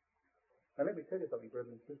 Now let me tell you something,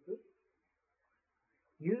 brothers and sisters.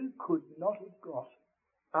 You could not have got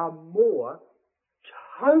a more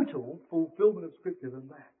total fulfillment of scripture than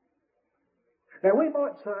that. Now we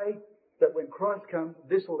might say that when Christ comes,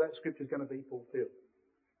 this or that scripture is going to be fulfilled.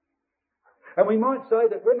 And we might say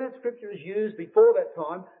that when that scripture is used before that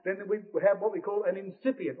time, then we have what we call an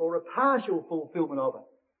incipient or a partial fulfillment of it.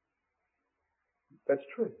 That's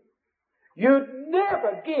true. You'd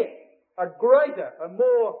never get a greater, a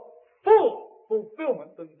more full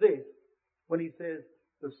fulfillment than this when he says,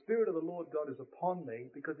 the Spirit of the Lord God is upon me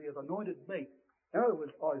because he has anointed me. In other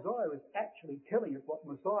words, Isaiah was actually telling us what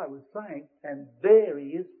Messiah was saying, and there he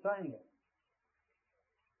is saying it.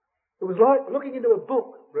 It was like looking into a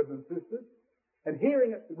book, brothers and sisters, and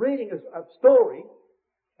reading a story,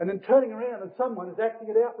 and then turning around and someone is acting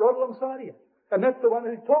it out right alongside you. And that's the one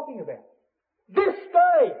who's talking about. This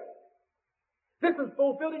day, this is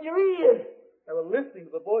fulfilled in your ears. They were listening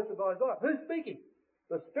to the voice of Isaiah. Who's speaking?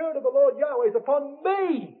 The Spirit of the Lord Yahweh is upon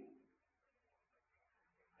me.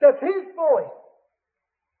 That's his voice.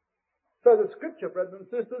 So the scripture, brothers and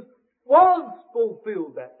sisters, was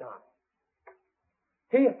fulfilled that day.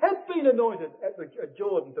 He has been anointed at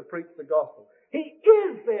Jordan to preach the gospel. He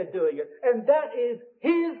is there doing it, and that is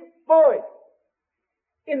his voice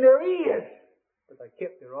in their ears. But they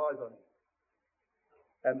kept their eyes on him.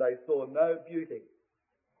 And they saw no beauty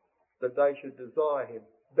that they should desire him.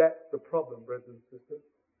 That's the problem, brothers and sisters.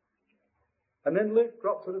 And then Luke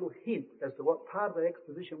drops a little hint as to what part of the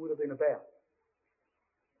exposition would have been about.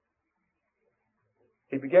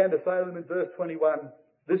 He began to say to them in verse 21,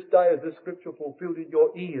 this day is this scripture fulfilled in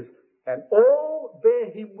your ears. And all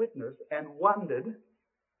bare him witness and wondered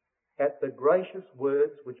at the gracious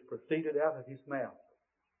words which proceeded out of his mouth.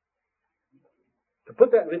 To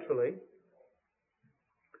put that literally,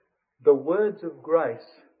 the words of grace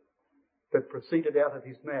that proceeded out of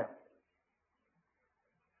his mouth.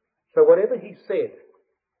 So whatever he said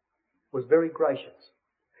was very gracious.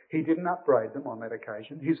 He didn't upbraid them on that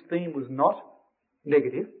occasion. His theme was not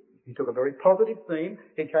negative. He took a very positive theme.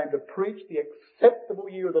 He came to preach the acceptable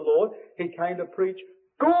year of the Lord. He came to preach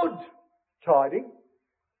good tidings.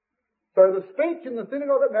 So the speech in the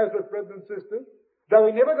synagogue at Nazareth, brothers and sisters, though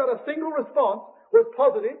he never got a single response, was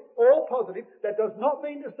positive, all positive. That does not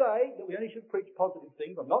mean to say that we only should preach positive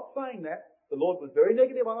things. I'm not saying that. The Lord was very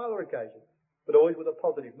negative on other occasions, but always with a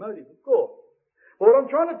positive motive, of course. But what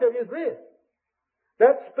I'm trying to tell you is this.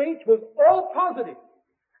 That speech was all positive,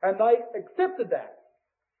 and they accepted that.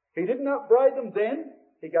 He didn't upbraid them then.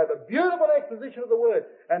 He gave a beautiful exposition of the word,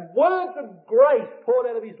 and words of grace poured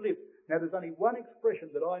out of his lips. Now, there's only one expression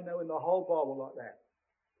that I know in the whole Bible like that.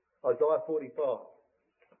 Isaiah 45.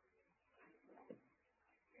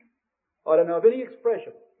 I don't know of any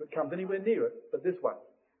expression that comes anywhere near it but this one.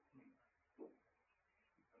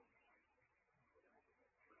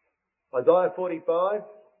 Isaiah 45,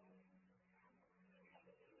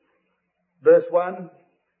 verse 1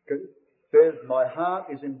 says, my heart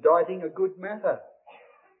is inditing a good matter.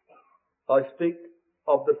 I speak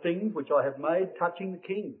of the things which I have made touching the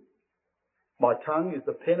king. My tongue is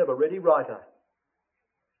the pen of a ready writer.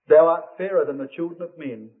 Thou art fairer than the children of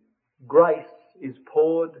men. Grace is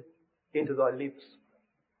poured into thy lips.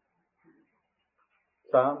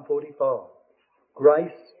 Psalm 45.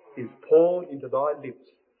 Grace is poured into thy lips.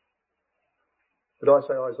 Did I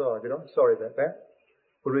say Isaiah? Did I? Sorry about that.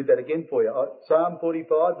 We'll read that again for you. Psalm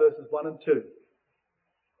 45 verses 1 and 2.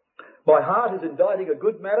 My heart is inditing a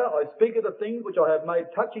good matter. I speak of the things which I have made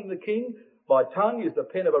touching the King. My tongue is the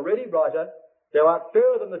pen of a ready writer. Thou art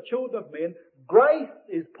fairer than the children of men. Grace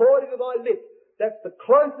is poured into thy lips. That's the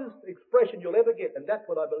closest expression you'll ever get, and that's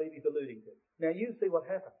what I believe he's alluding to. Now you see what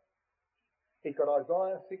happened. He's got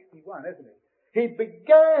Isaiah 61, hasn't he? He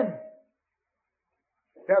began.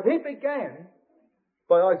 Now if he began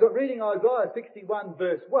by reading Isaiah 61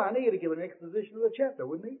 verse 1, he would have given an exposition of the chapter,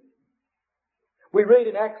 wouldn't he? We read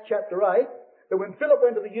in Acts chapter 8 that when Philip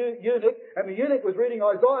went to the eunuch, and the eunuch was reading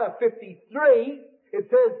Isaiah 53, it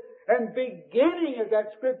says, and beginning of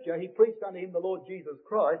that scripture, he preached unto him the Lord Jesus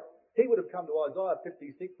Christ. He would have come to Isaiah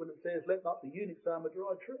 56 when it says, let not the eunuch say I'm a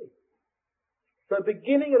dry tree. So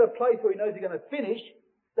beginning at a place where he knows he's going to finish,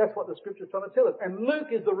 that's what the scripture's trying to tell us. And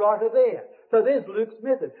Luke is the writer there. So there's Luke's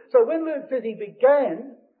method. So when Luke says he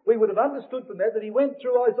began, we would have understood from that he went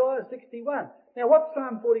through Isaiah 61. Now what's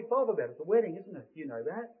Psalm 45 about? It's a wedding, isn't it? You know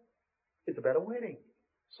that. It's about a wedding.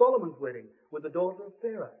 Solomon's wedding with the daughter of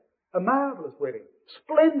Pharaoh. A marvellous wedding.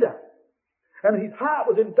 Splendour. And his heart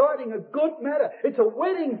was inditing a good matter. It's a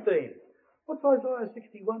wedding theme. What's Isaiah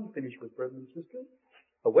 61 finish with, brethren and sisters?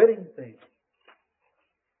 A wedding theme.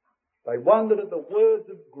 They wondered at the words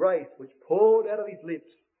of grace which poured out of his lips.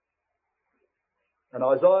 And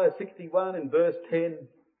Isaiah 61 in verse 10,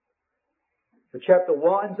 the chapter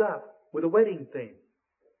winds up with a wedding theme.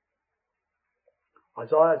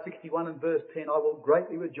 Isaiah 61 and verse 10, I will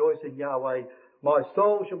greatly rejoice in Yahweh. My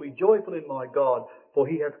soul shall be joyful in my God, for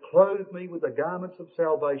he hath clothed me with the garments of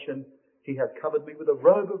salvation. He hath covered me with a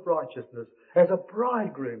robe of righteousness. As a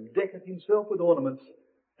bridegroom decketh himself with ornaments,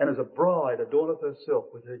 and as a bride adorneth herself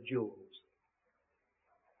with her jewels.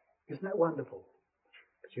 Isn't that wonderful?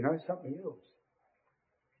 But you know something else?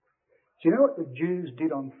 Do you know what the Jews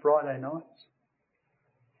did on Friday nights?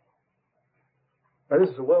 Now this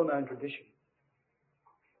is a well-known tradition.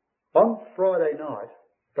 On Friday night,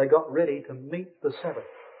 they got ready to meet the Sabbath.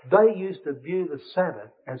 They used to view the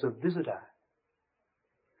Sabbath as a visitor.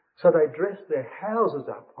 So they dressed their houses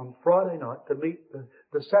up on Friday night to meet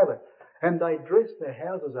the Sabbath. And they dressed their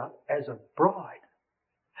houses up as a bride.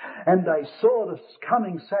 And they saw the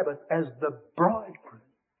coming Sabbath as the bridegroom.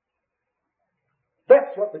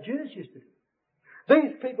 That's what the Jews used to do.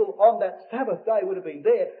 These people on that Sabbath day would have been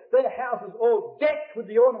there, their houses all decked with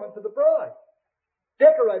the ornaments of the bride.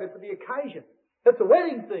 Decorated for the occasion. It's a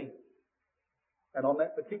wedding thing. And on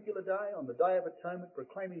that particular day, on the Day of Atonement,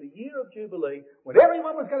 proclaiming the year of Jubilee, when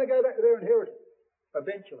everyone was going to go back to their inheritance,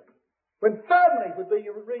 eventually. When families would be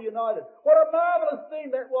reunited. What a marvellous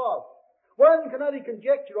theme that was. One can only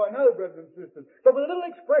conjecture, I know, brothers and sisters, but with the little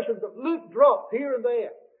expressions that Luke dropped here and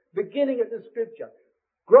there, beginning at this scripture.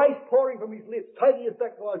 Grace pouring from his lips, taking us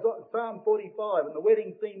back to Isaiah, Psalm 45 and the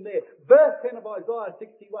wedding theme there. Verse 10 of Isaiah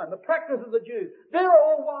 61. The practice of the Jews. There it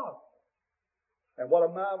all was. And what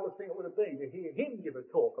a marvellous thing it would have been to hear him give a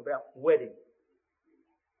talk about wedding.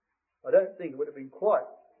 I don't think it would have been quite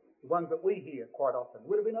the ones that we hear quite often. It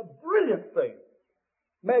would have been a brilliant thing.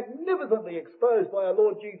 Magnificently exposed by our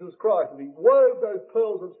Lord Jesus Christ. And he wove those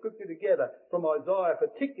pearls of Scripture together from Isaiah,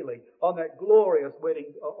 particularly on that glorious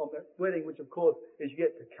wedding, which of course is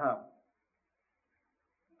yet to come.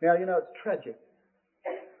 Now, you know, it's tragic.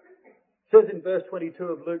 It says in verse 22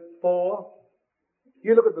 of Luke 4,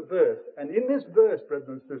 you look at the verse, and in this verse, brothers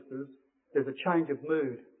and sisters, there's a change of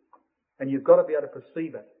mood. And you've got to be able to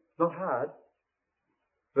perceive it. It's not hard.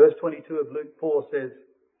 Verse 22 of Luke 4 says,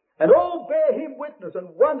 and all bare him witness and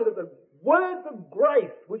wondered at the words of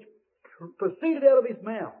grace which proceeded out of his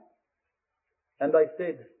mouth. And they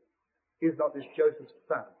said, is not this Joseph's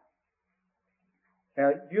son?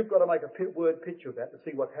 Now, you've got to make a word picture of that to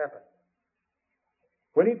see what happened.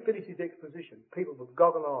 When he'd finished his exposition, people with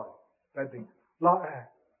goggle eyes, they'd be like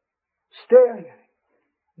that, staring at him.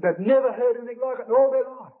 They've never heard anything like it in all their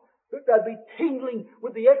life. They'd be tingling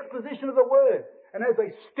with the exposition of the word. And as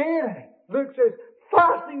they stared at him, Luke says,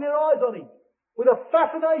 fastening their eyes on him with a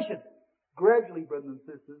fascination. Gradually, brothers and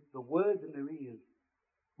sisters, the words in their ears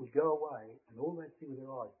would go away and all they'd see with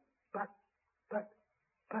their eyes, but,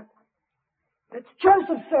 that's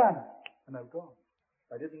Joseph's son! And they were gone.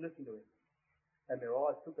 They didn't listen to him. And their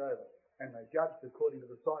eyes took over and they judged according to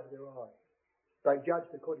the sight of their eyes. They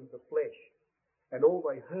judged according to the flesh. And all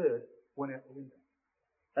they heard went out the window.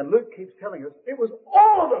 And Luke keeps telling us it was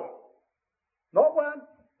all of them. Not one.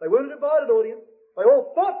 They weren't a divided audience. They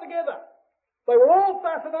all fought together. They were all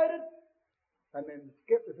fascinated. And then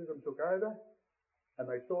skepticism took over. And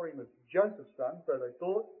they saw him as Joseph's son, so they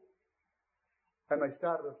thought. And they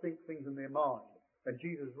started to think things in their mind. And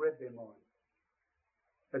Jesus read their mind.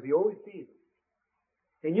 As he always did.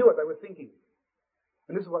 He knew what they were thinking.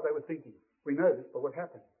 And this is what they were thinking. We know this, but what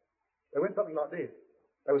happened? They went something like this.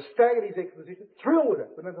 They were staggered his exposition, thrilled with it.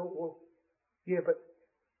 But they thought, well, yeah, but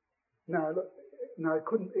no, look, no, it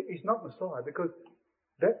couldn't. He's not Messiah because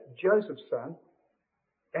that's Joseph's son.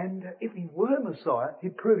 And if he were Messiah,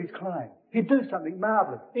 he'd prove his claim. He'd do something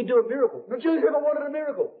marvellous. He'd do a miracle. The Jews never wanted a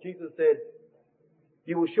miracle. Jesus said,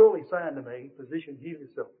 you will surely say unto me, physician, heal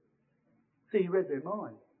yourself. See, he read their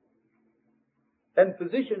mind. And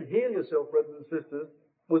physician, heal yourself, brothers and sisters,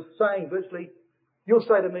 was saying virtually, you'll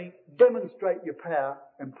say to me, demonstrate your power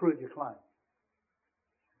and prove your claim.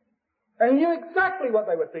 And he knew exactly what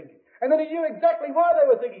they were thinking. And then he knew exactly why they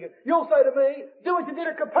were thinking it. You'll say to me, do what you did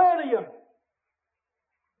at Capernaum.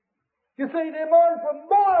 You see, their minds were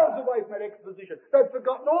miles away from that exposition. They'd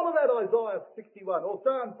forgotten all of that Isaiah 61 or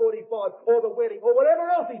Psalm 45 or the wedding or whatever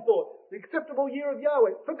else he thought. The acceptable year of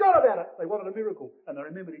Yahweh. Forgot about it. They wanted a miracle. And they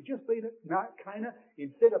remembered he'd just been at Cana.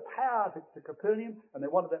 He'd sent a power to Capernaum and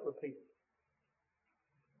they wanted that repeated.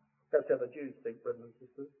 That's how the Jews think, brothers and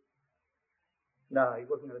sisters. No, he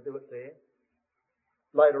wasn't going to do it there.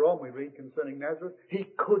 Later on we read concerning Nazareth, he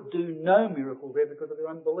could do no miracle there because of their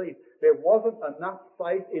unbelief. There wasn't enough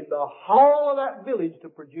faith in the whole of that village to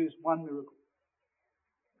produce one miracle.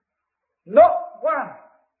 Not one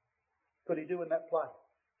could he do in that place.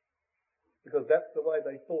 Because that's the way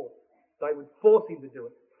they thought. They would force him to do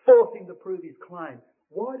it, force him to prove his claim.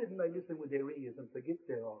 Why didn't they listen with their ears and forget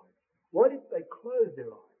their eyes? Why didn't they close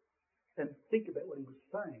their eyes and think about what he was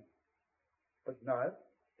saying? But no,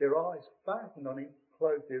 their eyes fastened on him,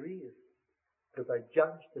 closed their ears, because they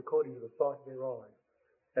judged according to the sight of their eyes.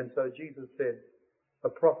 And so Jesus said, a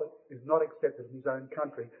prophet is not accepted in his own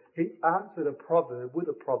country. He answered a proverb with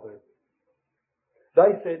a proverb.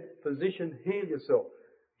 They said, physician, heal yourself.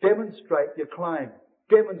 Demonstrate your claim.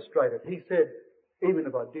 Demonstrate it. He said, even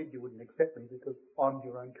if I did, you wouldn't accept me because I'm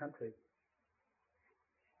your own country.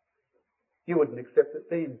 You wouldn't accept it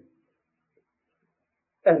then.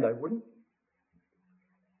 And they wouldn't.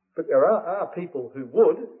 But there are people who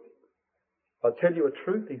would. I'll tell you a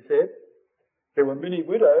truth, he said. There were many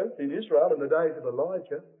widows in Israel in the days of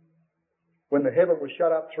Elijah, when the heaven was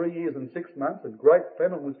shut up 3 years and 6 months, and great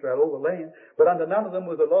famine was throughout all the land. But under none of them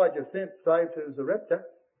was Elijah sent, save to Zarephath,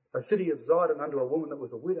 a city of Zidon, unto a woman that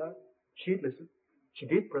was a widow. She'd listen. She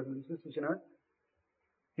did, brothers and sisters, you know.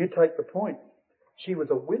 You take the point. She was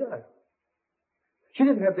a widow. She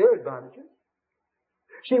didn't have their advantages.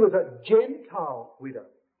 She was a Gentile widow.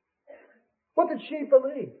 What did she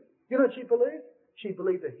believe? You know what she believed? She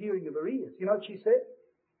believed the hearing of her ears. You know what she said?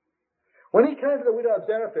 When he came to the widow of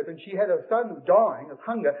Zarephath and she had her son dying of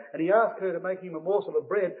hunger and he asked her to make him a morsel of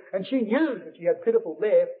bread and she knew that she had pitiful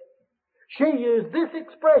left, she used this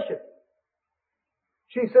expression.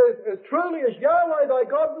 She says, as truly as Yahweh thy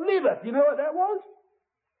God liveth. You know what that was?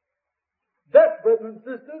 That, brothers and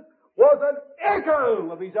sisters, was an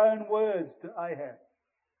echo of his own words to Ahab.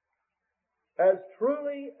 As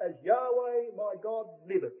truly as Yahweh my God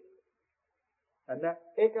liveth. And that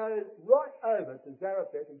echoed right over to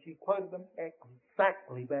Zarephath and she quoted them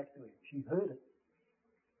exactly back to him. She heard it.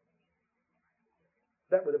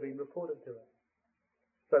 That would have been reported to her.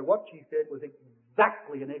 So what she said was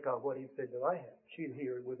exactly an echo of what he said to Ahab. She'd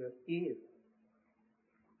hear it with her ears.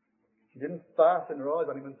 She didn't fasten her eyes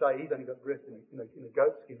on him and say, he's only got dressed in a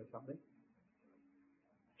goat skin or something.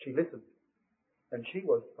 She listened. And she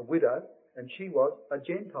was a widow and she was a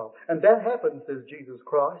Gentile. And that happened, says Jesus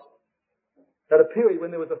Christ, at a period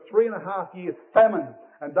when there was a 3.5 year famine.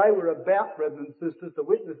 And they were about, brothers and sisters, to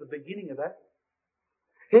witness the beginning of that.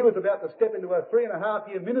 He was about to step into a 3.5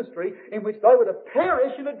 year ministry in which they were to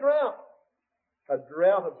perish in a drought. A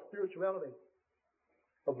drought of spirituality.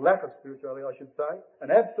 Of lack of spirituality, I should say.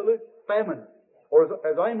 An absolute famine. Or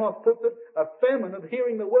as Amos puts it, a famine of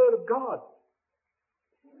hearing the word of God.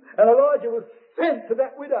 And Elijah was sent to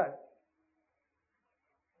that widow.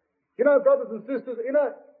 You know, brothers and sisters, in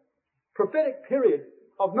a prophetic period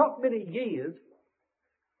of not many years,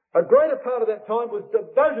 a greater part of that time was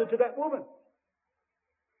devoted to that woman.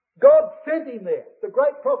 God sent him there, the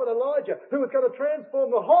great prophet Elijah, who was going to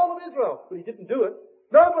transform the whole of Israel. But he didn't do it.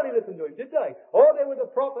 Nobody listened to him, did they? Oh, there were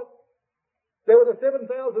the prophets. There were the 7,000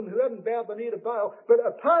 who hadn't bowed the knee to Baal. But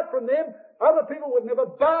apart from them, other people would never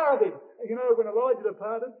bow him. You know, when Elijah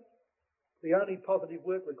departed, the only positive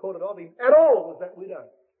work recorded of him at all was that widow.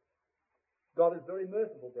 God is very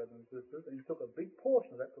merciful, brothers and sisters, and he took a big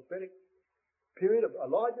portion of that prophetic period of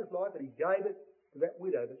Elijah's life and he gave it to that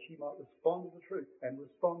widow that she might respond to the truth. And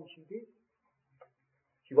respond she did.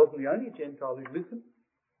 She wasn't the only Gentile who listened.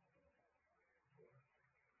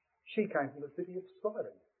 She came from the city of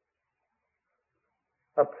Sidon.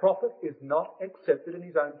 A prophet is not accepted in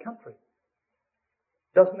his own country.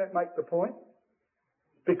 Doesn't that make the point?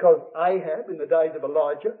 Because Ahab, in the days of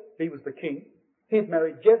Elijah, he was the king. He had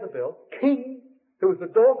married Jezebel, king, who was the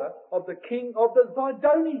daughter of the king of the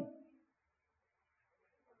Zidonians.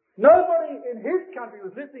 Nobody in his country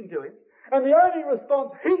was listening to him, and the only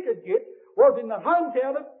response he could get was in the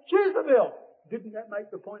hometown of Jezebel. Didn't that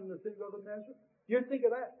make the point in the synagogue of Nazareth? You think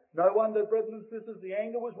of that. No wonder, brothers and sisters, the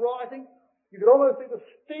anger was rising. You could almost see the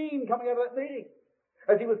steam coming out of that meeting.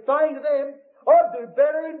 As he was saying to them, I'd do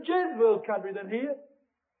better in Jezebel's country than here.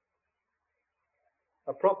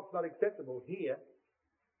 A prophet's not acceptable here,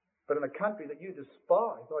 but in a country that you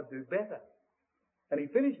despise, I'd do better. And he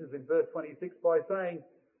finishes in verse 26 by saying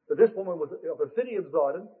that this woman was of the city of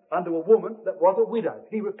Zidon unto a woman that was a widow.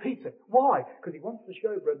 He repeats it. Why? Because he wants to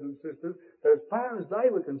show, brothers and sisters, that as far as they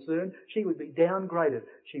were concerned, she would be downgraded.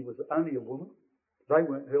 She was only a woman. They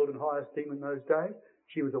weren't held in high esteem in those days.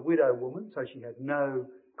 She was a widow woman, so she had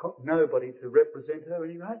nobody to represent her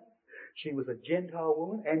anyway. She was a Gentile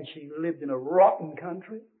woman, and she lived in a rotten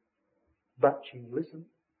country, but she listened.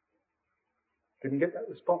 Didn't get that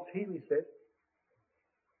response here, he said.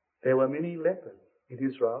 There were many lepers in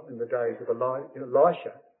Israel in the days of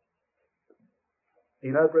Elisha.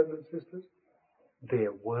 You know, brothers and sisters,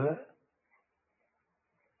 there were.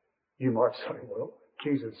 You might say, well,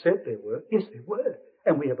 Jesus said there were. Yes, there were.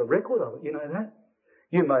 And we have a record of it. You know that?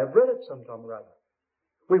 You may have read it sometime or other.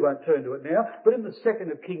 We won't turn to it now. But in the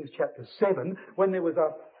 2nd of Kings chapter 7, when there was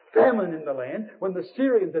a famine in the land, when the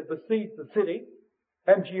Syrians had besieged the city,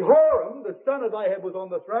 and Jehoram, the son of Ahab, was on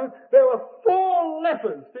the throne, there were 4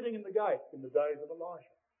 lepers sitting in the gate in the days of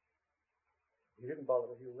Elisha. He didn't bother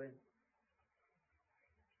to heal them.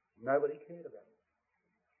 Nobody cared about it.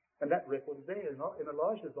 And that record is there, not in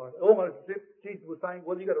Elisha's life. Almost as if Jesus was saying,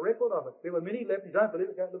 well, you've got a record of it. There were many lepers. You don't believe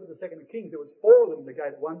it? Go look at the 2nd of Kings. There was 4 of them in the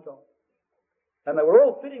gate at one time. And they were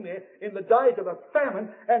all sitting there in the days of a famine.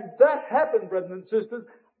 And that happened, brothers and sisters,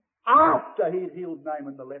 after he had healed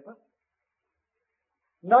Naaman the leper.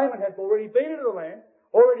 Naaman had already been into the land,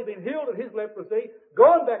 already been healed of his leprosy,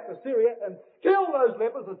 gone back to Syria, and still those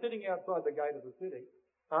lepers are sitting outside the gate of the city,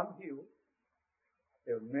 unhealed.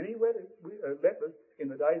 There were many lepers in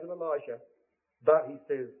the days of Elisha, but he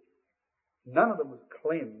says none of them was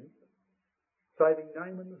cleansed, saving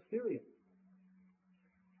Naaman the Syrian.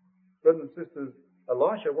 Brothers and sisters,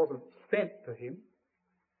 Elisha wasn't sent to him,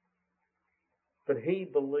 but he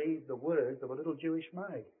believed the words of a little Jewish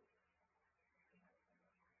maid.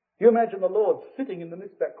 You imagine the Lord sitting in the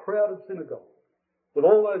midst of that crowded synagogue with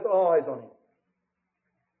all those eyes on him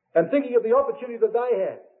and thinking of the opportunity that they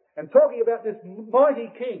had and talking about this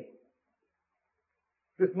mighty king,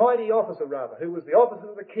 this mighty officer rather, who was the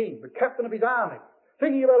officer of the king, the captain of his army,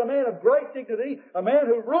 thinking about a man of great dignity, a man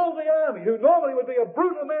who ruled the army, who normally would be a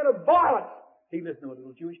brutal man of violence. He listened to a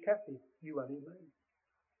little Jewish captive. You won't hear me.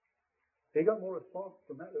 He got more response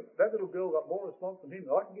from that. That little girl got more response from him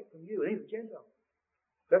than I can get from you. And he's a Gentile.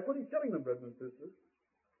 That's what he's telling them, brothers and sisters.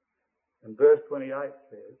 And verse 28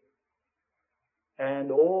 says, and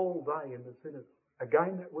all they in the synagogue.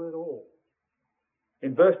 Again, that word all.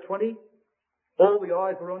 In verse 20, all the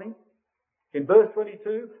eyes were on him. In verse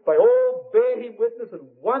 22, they all bear him witness and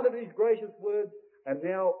wondered at his gracious words. And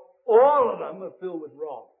now all of them are filled with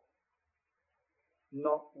wrath.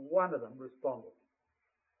 Not one of them responded.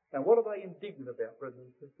 And what are they indignant about, brothers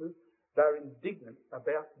and sisters? They're indignant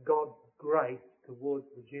about God's grace towards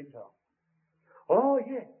the Gentiles. Oh,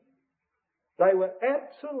 yes. They were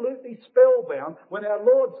absolutely spellbound when our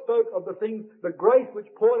Lord spoke of the things, the grace which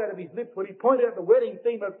poured out of his lips, when he pointed out the wedding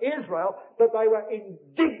theme of Israel, that they were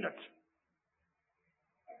indignant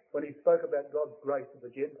when he spoke about God's grace to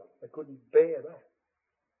the Gentiles. They couldn't bear that.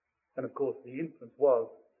 And of course the inference was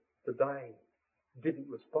that they didn't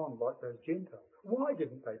respond like those Gentiles. Why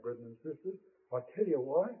didn't they, brothers and sisters? I tell you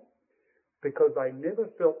why. Because they never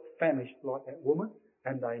felt famished like that woman,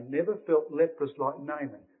 and they never felt leprous like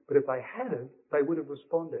Naaman. But if they had, they would have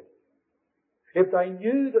responded. If they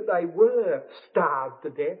knew that they were starved to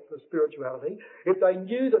death for spirituality, if they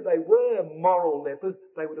knew that they were moral lepers,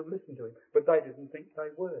 they would have listened to him. But they didn't think they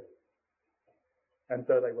were. And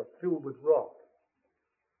so they were filled with wrath.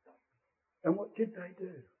 And what did they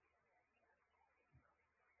do?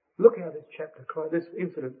 Look how this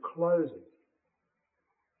incident closes.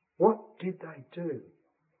 What did they do?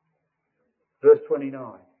 Verse 29.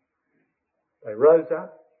 They rose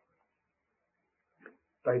up.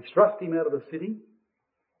 They thrust him out of the city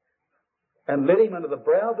and led him under the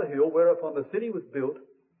brow of the hill whereupon the city was built,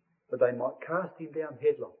 that they might cast him down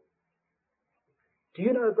headlong. Do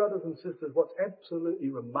you know, brothers and sisters, what's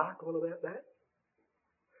absolutely remarkable about that?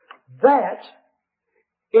 That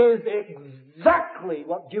is exactly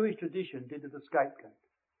what Jewish tradition did to the scapegoat.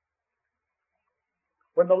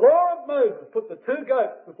 When the law of Moses put the two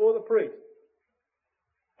goats before the priest,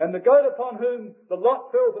 and the goat upon whom the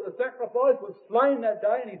lot fell for the sacrifice was slain that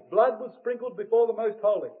day, and his blood was sprinkled before the Most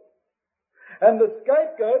Holy. And the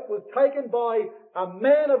scapegoat was taken by a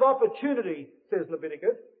man of opportunity, says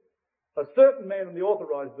Leviticus. A certain man in the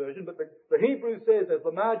authorized version, but the Hebrew says, as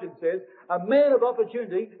the margin says, a man of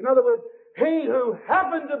opportunity. In other words, he who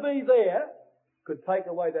happened to be there could take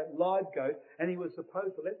away that live goat, and he was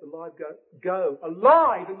supposed to let the live goat go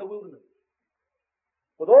alive in the wilderness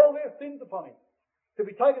with all their sins upon him, to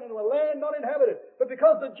be taken into a land not inhabited. But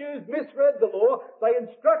because the Jews misread the law, they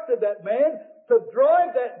instructed that man to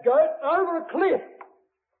drive that goat over a cliff.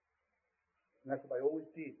 And that's what they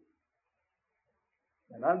always did.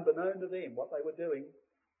 And unbeknown to them, what they were doing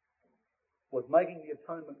was making the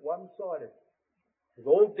atonement one-sided. It was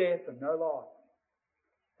all death and no life.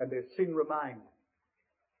 And their sin remained.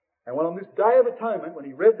 And when on this Day of Atonement, when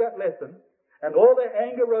he read that lesson, and all their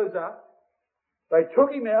anger rose up, they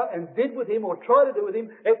took him out and did with him, or tried to do with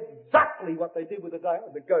him, exactly what they did with the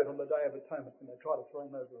goat on the Day of Atonement, when they tried to throw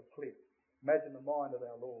him over a cliff. Imagine the mind of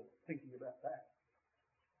our Lord thinking about that.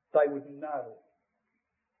 They would know.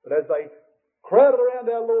 But as they crowded around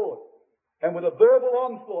our Lord, and with a verbal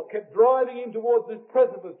onslaught kept driving him towards this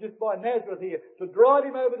precipice just by Nazareth here, to drive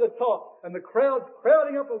him over the top, and the crowds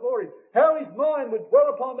crowding up before him, how his mind would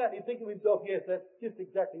dwell upon that, and he'd think to himself, yes, that's just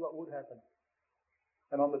exactly what would happen.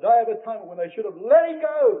 And on the Day of Atonement, when they should have let him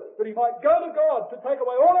go, that he might go to God to take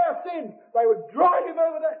away all our sins, they would drive him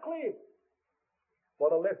over that cliff.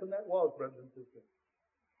 What a lesson that was, brothers and sisters.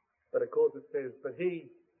 But of course it says, but he,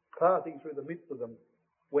 passing through the midst of them,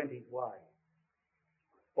 went his way.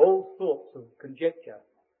 All sorts of conjecture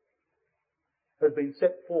has been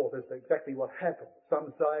set forth as to exactly what happened.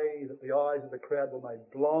 Some say that the eyes of the crowd were made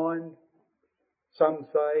blind. Some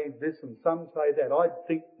say this and some say that. I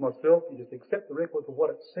think myself, you just accept the record for what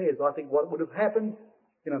it says. I think what would have happened,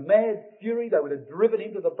 in a mad fury, they would have driven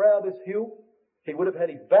him to the brow of this hill. He would have had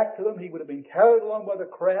his back to them. He would have been carried along by the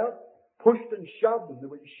crowd, pushed and shoved, and there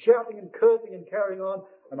was shouting and cursing and carrying on.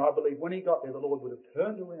 And I believe when he got there, the Lord would have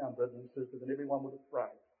turned around, brothers and sisters, and everyone would have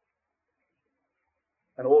prayed.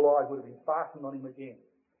 And all eyes would have been fastened on him again.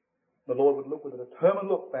 The Lord would look with a determined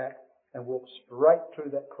look back and walk straight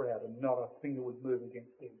through that crowd, and not a finger would move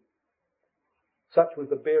against him. Such was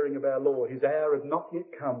the bearing of our Lord. His hour had not yet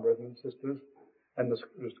come, brothers and sisters. And the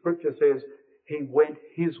Scripture says he went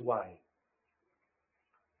his way,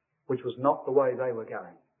 which was not the way they were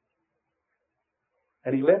going.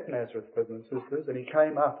 And he left Nazareth, brothers and sisters, and he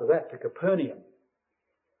came after that to Capernaum.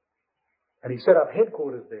 And he set up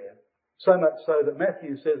headquarters there, so much so that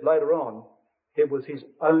Matthew says later on, it was his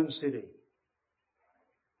own city.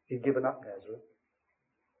 He'd given up Nazareth.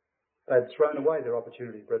 They'd thrown away their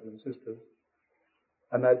opportunity, brothers and sisters,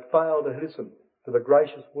 and they'd failed to listen to the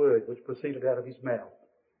gracious word which proceeded out of his mouth.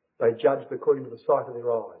 They judged according to the sight of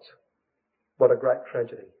their eyes. What a great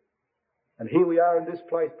tragedy. And here we are in this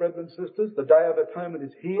place, brothers and sisters. The Day of Atonement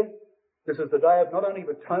is here. This is the day of not only of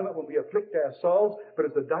atonement when we afflict our souls, but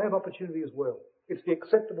it's the day of opportunity as well. It's the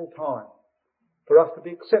acceptable time for us to be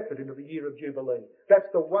accepted into the year of Jubilee. That's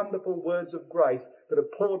the wonderful words of grace that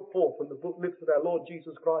are poured forth from the lips of our Lord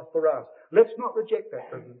Jesus Christ for us. Let's not reject that,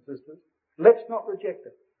 brothers and sisters. Let's not reject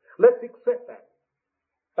it. Let's accept that.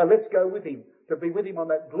 And let's go with him, to be with him on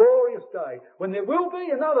that glorious day when there will be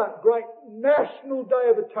another great national Day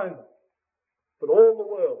of Atonement for all the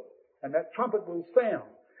world. And that trumpet will sound.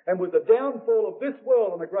 And with the downfall of this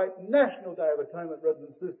world on a great national Day of Atonement, brothers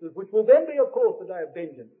and sisters, which will then be, of course, the Day of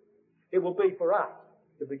Vengeance, it will be for us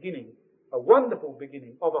the beginning, a wonderful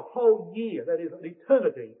beginning of a whole year, that is, an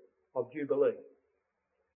eternity of Jubilee.